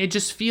what I mean? It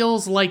just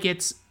feels like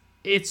it's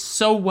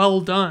so well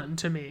done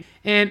to me.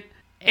 And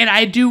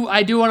I do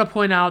want to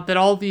point out that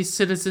all these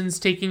citizens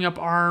taking up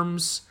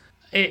arms,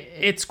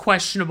 it's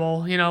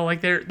questionable. You know,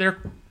 like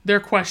they're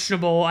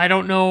questionable. I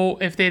don't know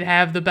if they'd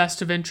have the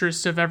best of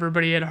interest of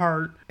everybody at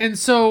heart. And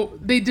so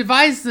they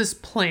devise this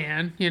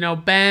plan, you know,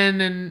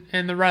 Ben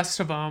and the rest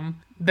of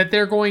them, that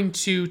they're going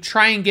to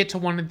try and get to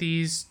one of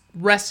these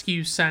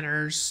rescue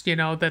centers, you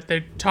know, that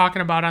they're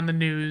talking about on the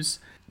news.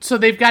 So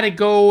they've got to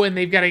go and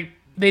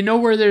they know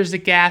where there's a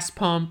gas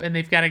pump, and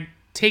they've got to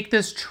take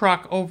this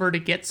truck over to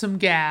get some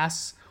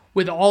gas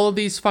with all of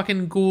these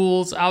fucking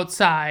ghouls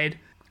outside.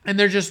 And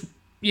they're just,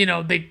 you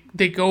know,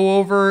 they go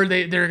over,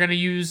 they're going to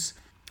use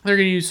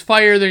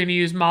fire, they're going to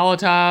use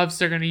Molotovs,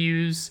 they're going to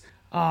use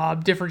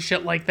different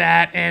shit like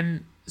that.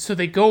 And so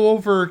they go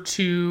over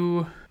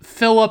to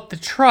fill up the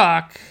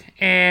truck,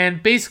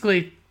 and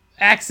basically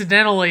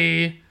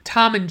accidentally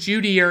Tom and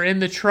Judy are in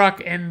the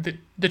truck, and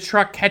the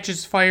truck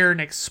catches fire and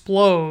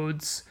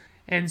explodes,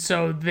 and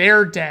so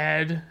they're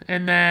dead.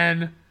 And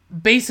then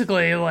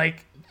basically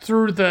like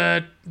through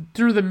the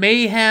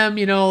mayhem,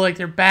 you know, like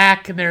they're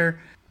back, and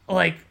they're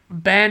like,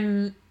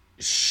 Ben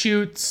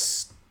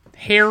shoots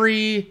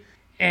Harry,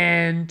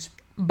 and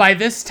by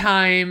this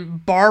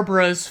time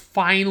Barbara's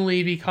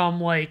finally become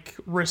like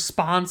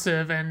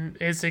responsive and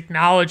is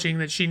acknowledging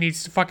that she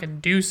needs to fucking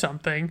do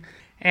something.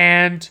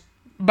 And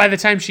by the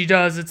time she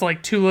does, it's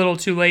like too little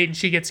too late, and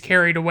she gets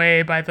carried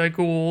away by the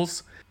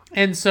ghouls.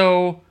 And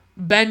so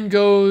Ben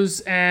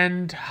goes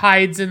and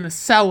hides in the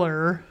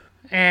cellar,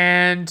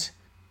 and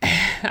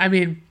I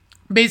mean,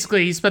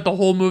 basically he spent the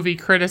whole movie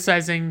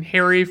criticizing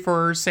Harry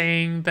for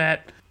saying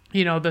that,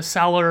 you know, the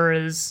cellar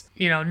is,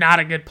 you know, not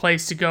a good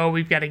place to go.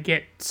 We've got to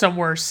get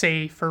somewhere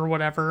safe or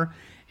whatever.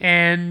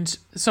 And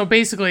so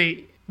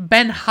basically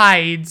Ben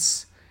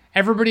hides,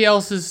 everybody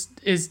else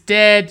is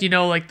dead,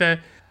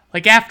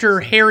 like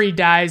after Harry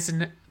dies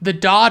and the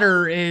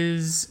daughter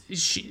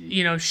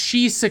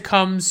she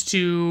succumbs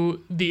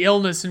to the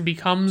illness and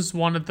becomes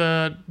one of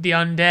the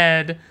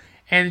undead,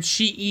 and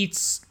she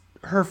eats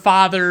her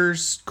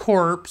father's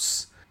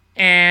corpse,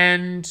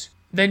 and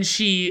then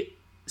she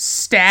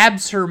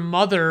stabs her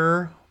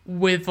mother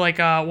with like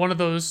one of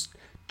those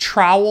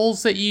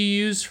trowels that you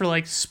use for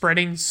like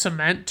spreading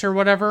cement or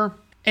whatever.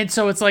 And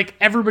so it's like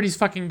everybody's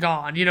fucking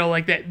gone,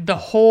 like that the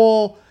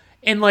whole,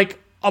 in like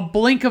a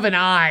blink of an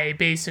eye,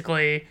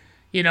 basically,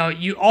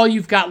 all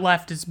you've got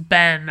left is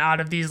Ben out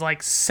of these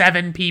like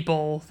 7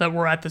 people that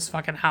were at this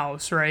fucking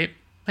house, right?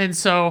 And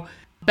so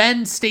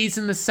Ben stays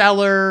in the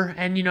cellar,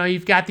 and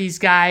you've got these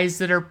guys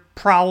that are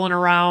prowling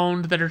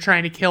around that are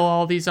trying to kill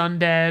all these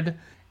undead.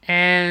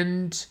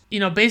 And,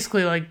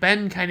 basically, like,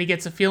 Ben kind of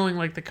gets a feeling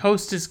like the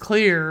coast is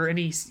clear, and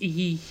he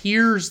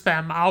hears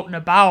them out and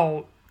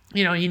about.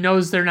 He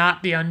knows they're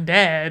not the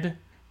undead,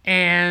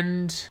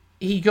 and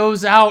he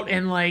goes out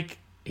and, like,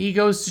 he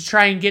goes to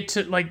try and get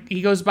to, like,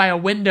 he goes by a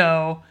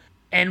window,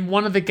 and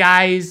one of the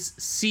guys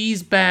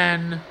sees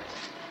Ben.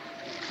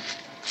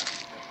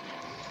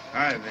 All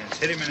right, Vince,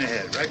 hit him in the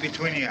head, right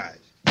between the eyes.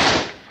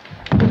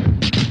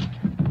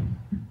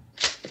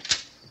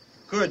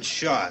 Good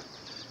shot.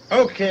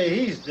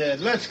 Okay, he's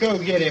dead. Let's go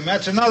get him.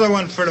 That's another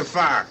one for the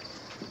fire.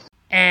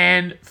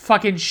 And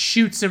fucking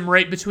shoots him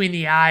right between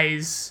the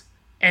eyes.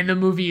 And the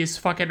movie is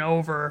fucking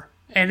over.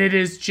 And it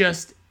is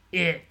just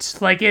it.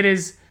 Like, it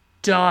is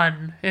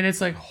done. And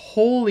it's like,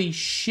 holy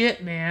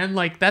shit, man.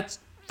 Like, that's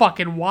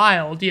fucking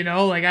wild,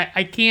 Like,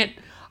 I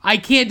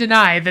can't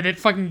deny that it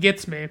fucking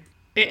gets me.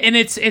 And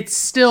it's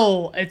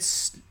still,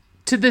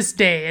 to this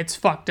day, it's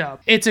fucked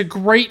up. It's a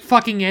great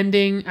fucking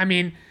ending. I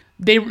mean,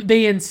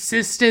 They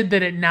insisted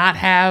that it not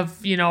have,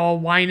 a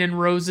wine and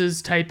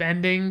roses type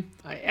ending.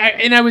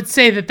 And I would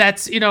say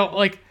that's,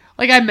 like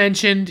I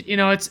mentioned,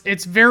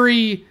 it's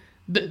very,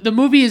 the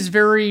movie is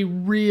very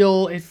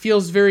real. It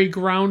feels very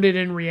grounded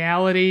in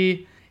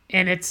reality,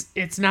 and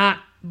it's not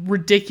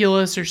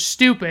ridiculous or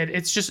stupid.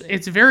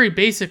 It's very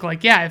basic.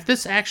 Like, yeah, if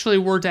this actually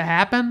were to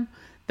happen,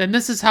 then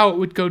this is how it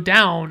would go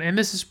down. And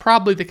this is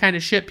probably the kind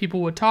of shit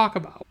people would talk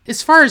about.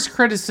 As far as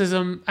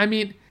criticism, I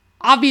mean,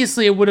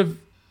 obviously it would have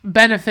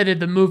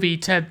benefited the movie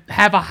to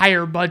have a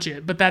higher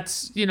budget, but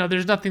that's,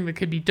 there's nothing that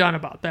could be done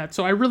about that.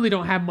 So I really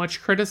don't have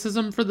much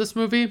criticism for this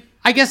movie.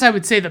 I guess I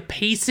would say the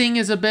pacing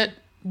is a bit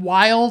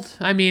wild.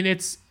 I mean,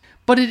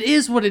 but it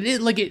is what it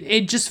is. Like,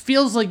 it just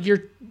feels like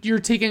you're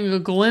taking a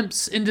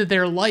glimpse into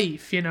their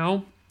life,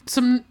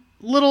 Some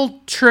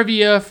little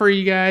trivia for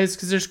you guys,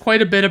 because there's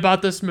quite a bit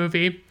about this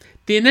movie.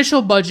 The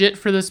initial budget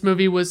for this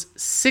movie was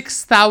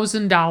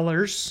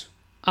 $6,000.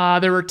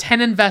 There were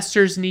 10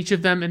 investors, and each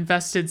of them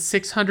invested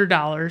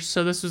 $600.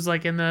 So this was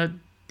like in the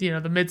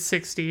mid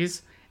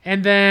 60s.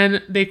 And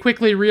then they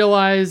quickly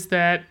realized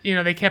that,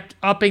 they kept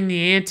upping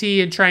the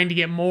ante and trying to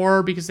get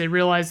more because they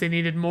realized they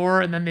needed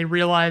more. And then they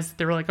realized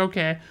they were like,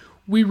 okay,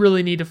 we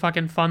really need to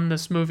fucking fund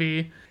this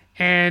movie.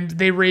 And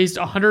they raised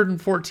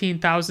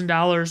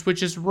 $114,000,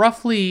 which is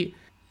roughly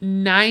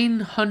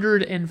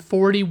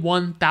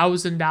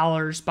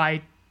 $941,000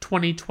 by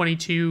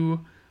 2022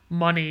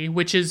 money,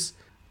 which is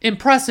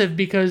impressive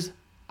because,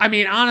 I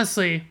mean,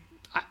 honestly,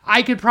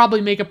 I could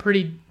probably make a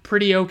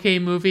pretty okay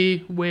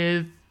movie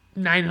with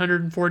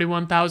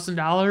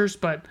 $941,000,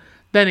 but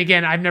then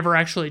again, I've never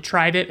actually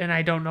tried it, and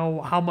I don't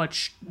know how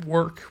much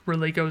work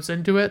really goes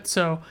into it,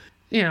 so,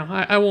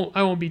 I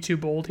won't be too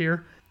bold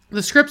here.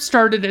 The script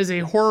started as a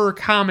horror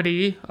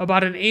comedy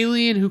about an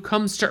alien who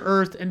comes to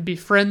Earth and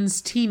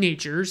befriends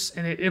teenagers,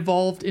 and it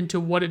evolved into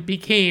what it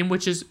became,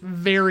 which is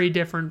very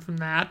different from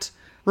that.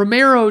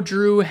 Romero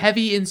drew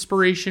heavy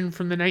inspiration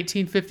from the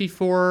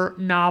 1954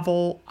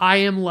 novel I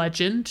Am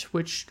Legend,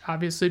 which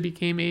obviously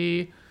became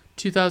a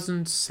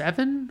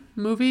 2007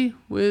 movie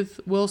with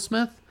Will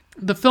Smith.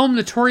 The film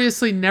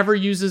notoriously never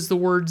uses the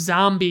word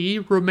zombie.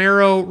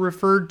 Romero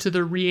referred to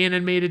the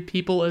reanimated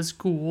people as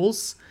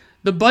ghouls.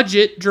 The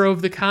budget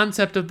drove the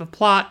concept of the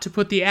plot to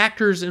put the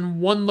actors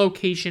in one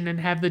location and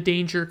have the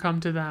danger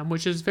come to them,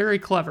 which is very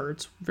clever.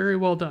 It's very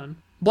well done.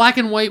 Black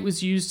and white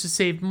was used to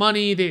save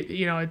money.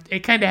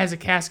 It kind of has a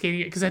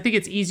cascading, because I think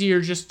it's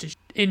easier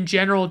in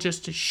general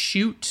just to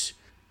shoot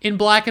in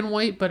black and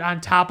white, but on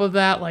top of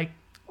that, like,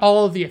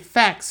 all of the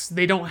effects,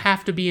 they don't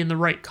have to be in the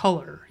right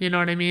color. You know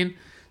what I mean?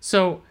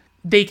 So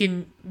they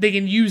can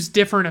use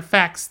different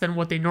effects than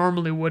what they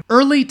normally would.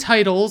 Early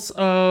titles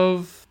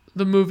of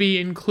the movie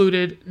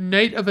included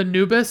Night of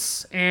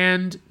Anubis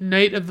and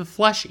Night of the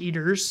Flesh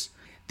Eaters.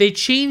 They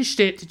changed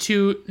it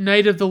to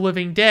Night of the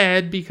Living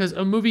Dead because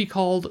a movie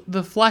called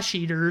The Flesh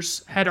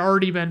Eaters had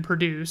already been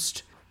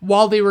produced.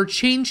 While they were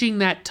changing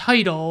that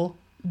title,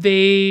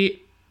 they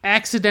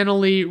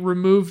accidentally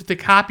removed the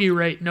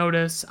copyright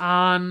notice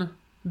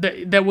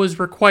that was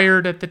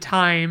required at the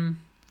time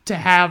to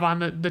have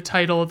on the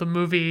title of the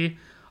movie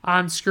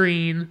on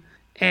screen.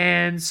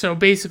 And so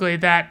basically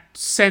that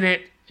sent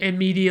it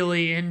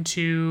immediately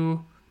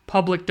into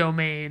public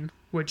domain,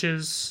 which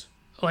is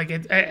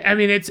Like, I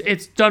mean,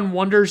 it's done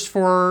wonders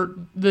for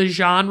the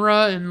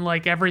genre and,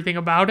 like, everything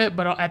about it,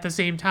 but at the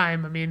same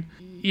time, I mean,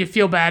 you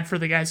feel bad for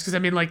the guys, because, I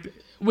mean, like,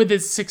 with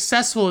as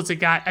successful as it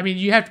got, I mean,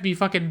 you have to be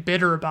fucking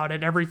bitter about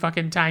it every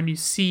fucking time you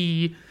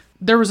see.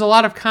 There was a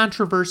lot of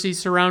controversy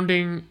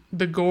surrounding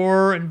the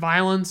gore and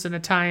violence in a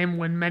time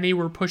when many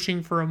were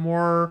pushing for a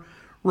more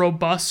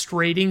robust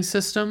rating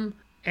system,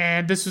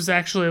 and this was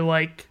actually,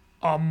 like,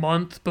 a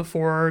month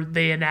before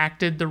they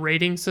enacted the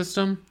rating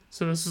system.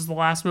 So this is the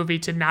last movie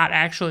to not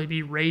actually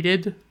be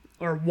rated,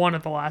 or one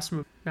of the last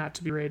movies not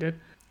to be rated.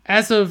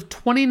 As of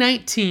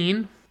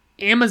 2019,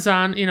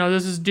 Amazon,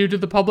 this is due to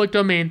the public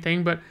domain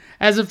thing, but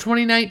as of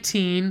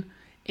 2019,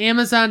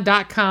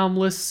 Amazon.com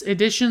lists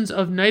editions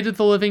of Night of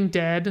the Living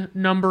Dead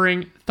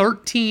numbering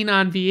 13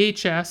 on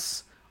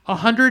VHS,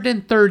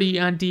 130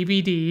 on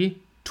DVD,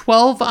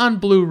 12 on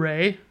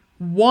Blu-ray,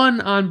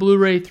 1 on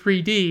Blu-ray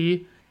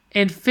 3D,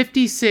 and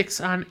 56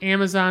 on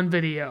Amazon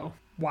Video.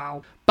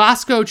 Wow.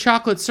 Bosco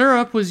chocolate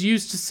syrup was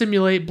used to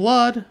simulate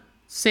blood,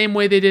 same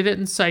way they did it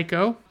in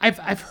Psycho.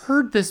 I've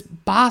heard this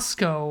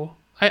Bosco.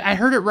 I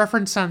heard it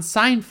referenced on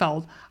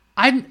Seinfeld.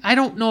 I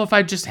don't know if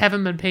I just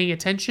haven't been paying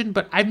attention,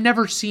 but I've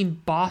never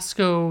seen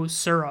Bosco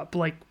syrup,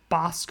 like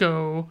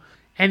Bosco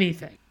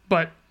anything.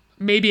 But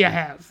maybe I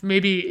have.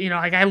 Maybe,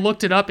 like I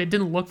looked it up, it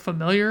didn't look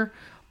familiar,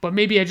 but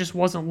maybe I just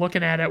wasn't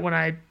looking at it when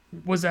I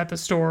was at the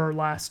store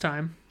last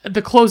time.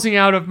 The closing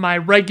out of my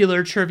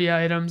regular trivia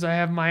items, I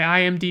have my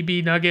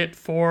IMDb nugget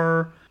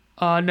for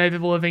Night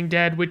of the Living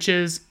Dead, which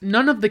is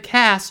none of the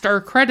cast are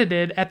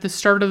credited at the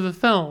start of the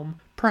film,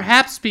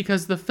 perhaps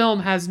because the film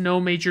has no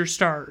major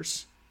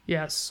stars.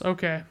 Yes,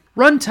 okay.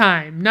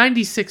 Runtime,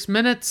 96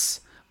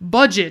 minutes.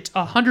 Budget,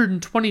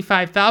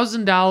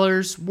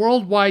 $125,000.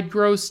 Worldwide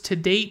gross to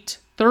date,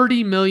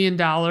 $30 million.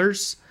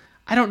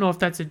 I don't know if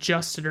that's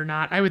adjusted or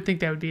not. I would think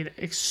that would be an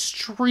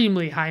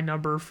extremely high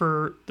number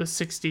for the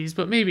 60s,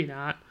 but maybe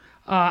not.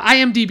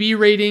 IMDb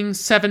rating,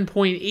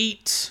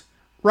 7.8.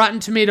 Rotten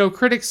Tomato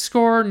critics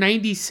score,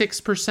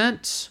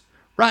 96%.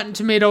 Rotten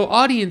Tomato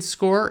audience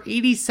score,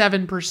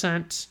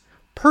 87%.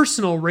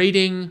 Personal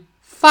rating,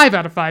 5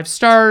 out of 5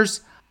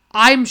 stars.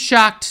 I'm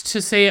shocked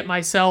to say it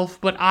myself,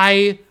 but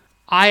I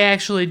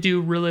actually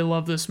do really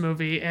love this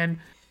movie. And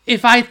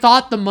if I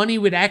thought the money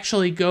would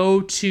actually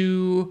go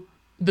to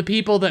the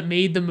people that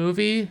made the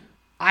movie,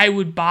 I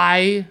would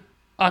buy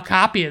a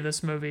copy of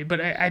this movie, but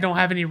I don't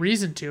have any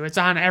reason to. It's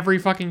on every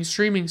fucking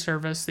streaming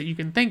service that you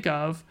can think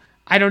of.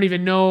 I don't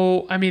even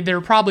know. I mean, there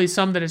are probably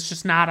some that it's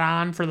just not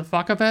on for the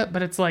fuck of it,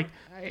 but it's like,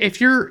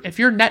 if you're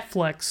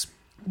Netflix,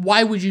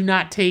 why would you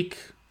not take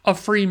a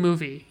free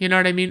movie? You know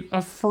what I mean?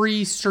 A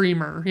free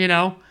streamer,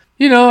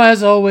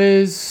 as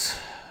always,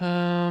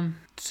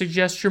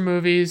 suggest your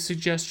movies,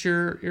 suggest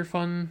your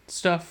fun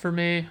stuff for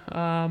me.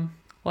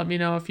 Let me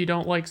know if you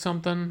don't like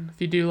something,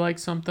 if you do like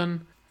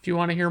something, if you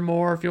want to hear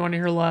more, if you want to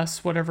hear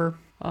less, whatever.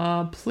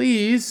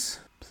 Please,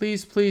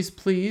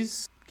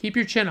 keep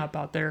your chin up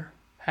out there.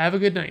 Have a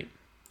good night.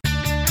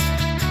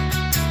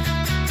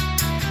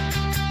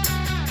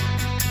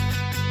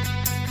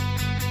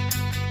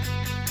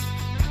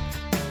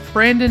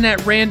 Brandon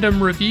at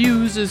Random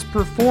Reviews is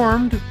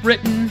performed,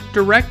 written,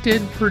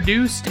 directed,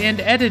 produced, and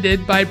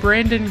edited by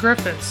Brandon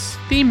Griffiths.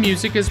 Theme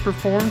music is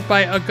performed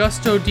by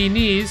Augusto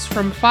Diniz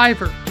from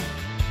Fiverr.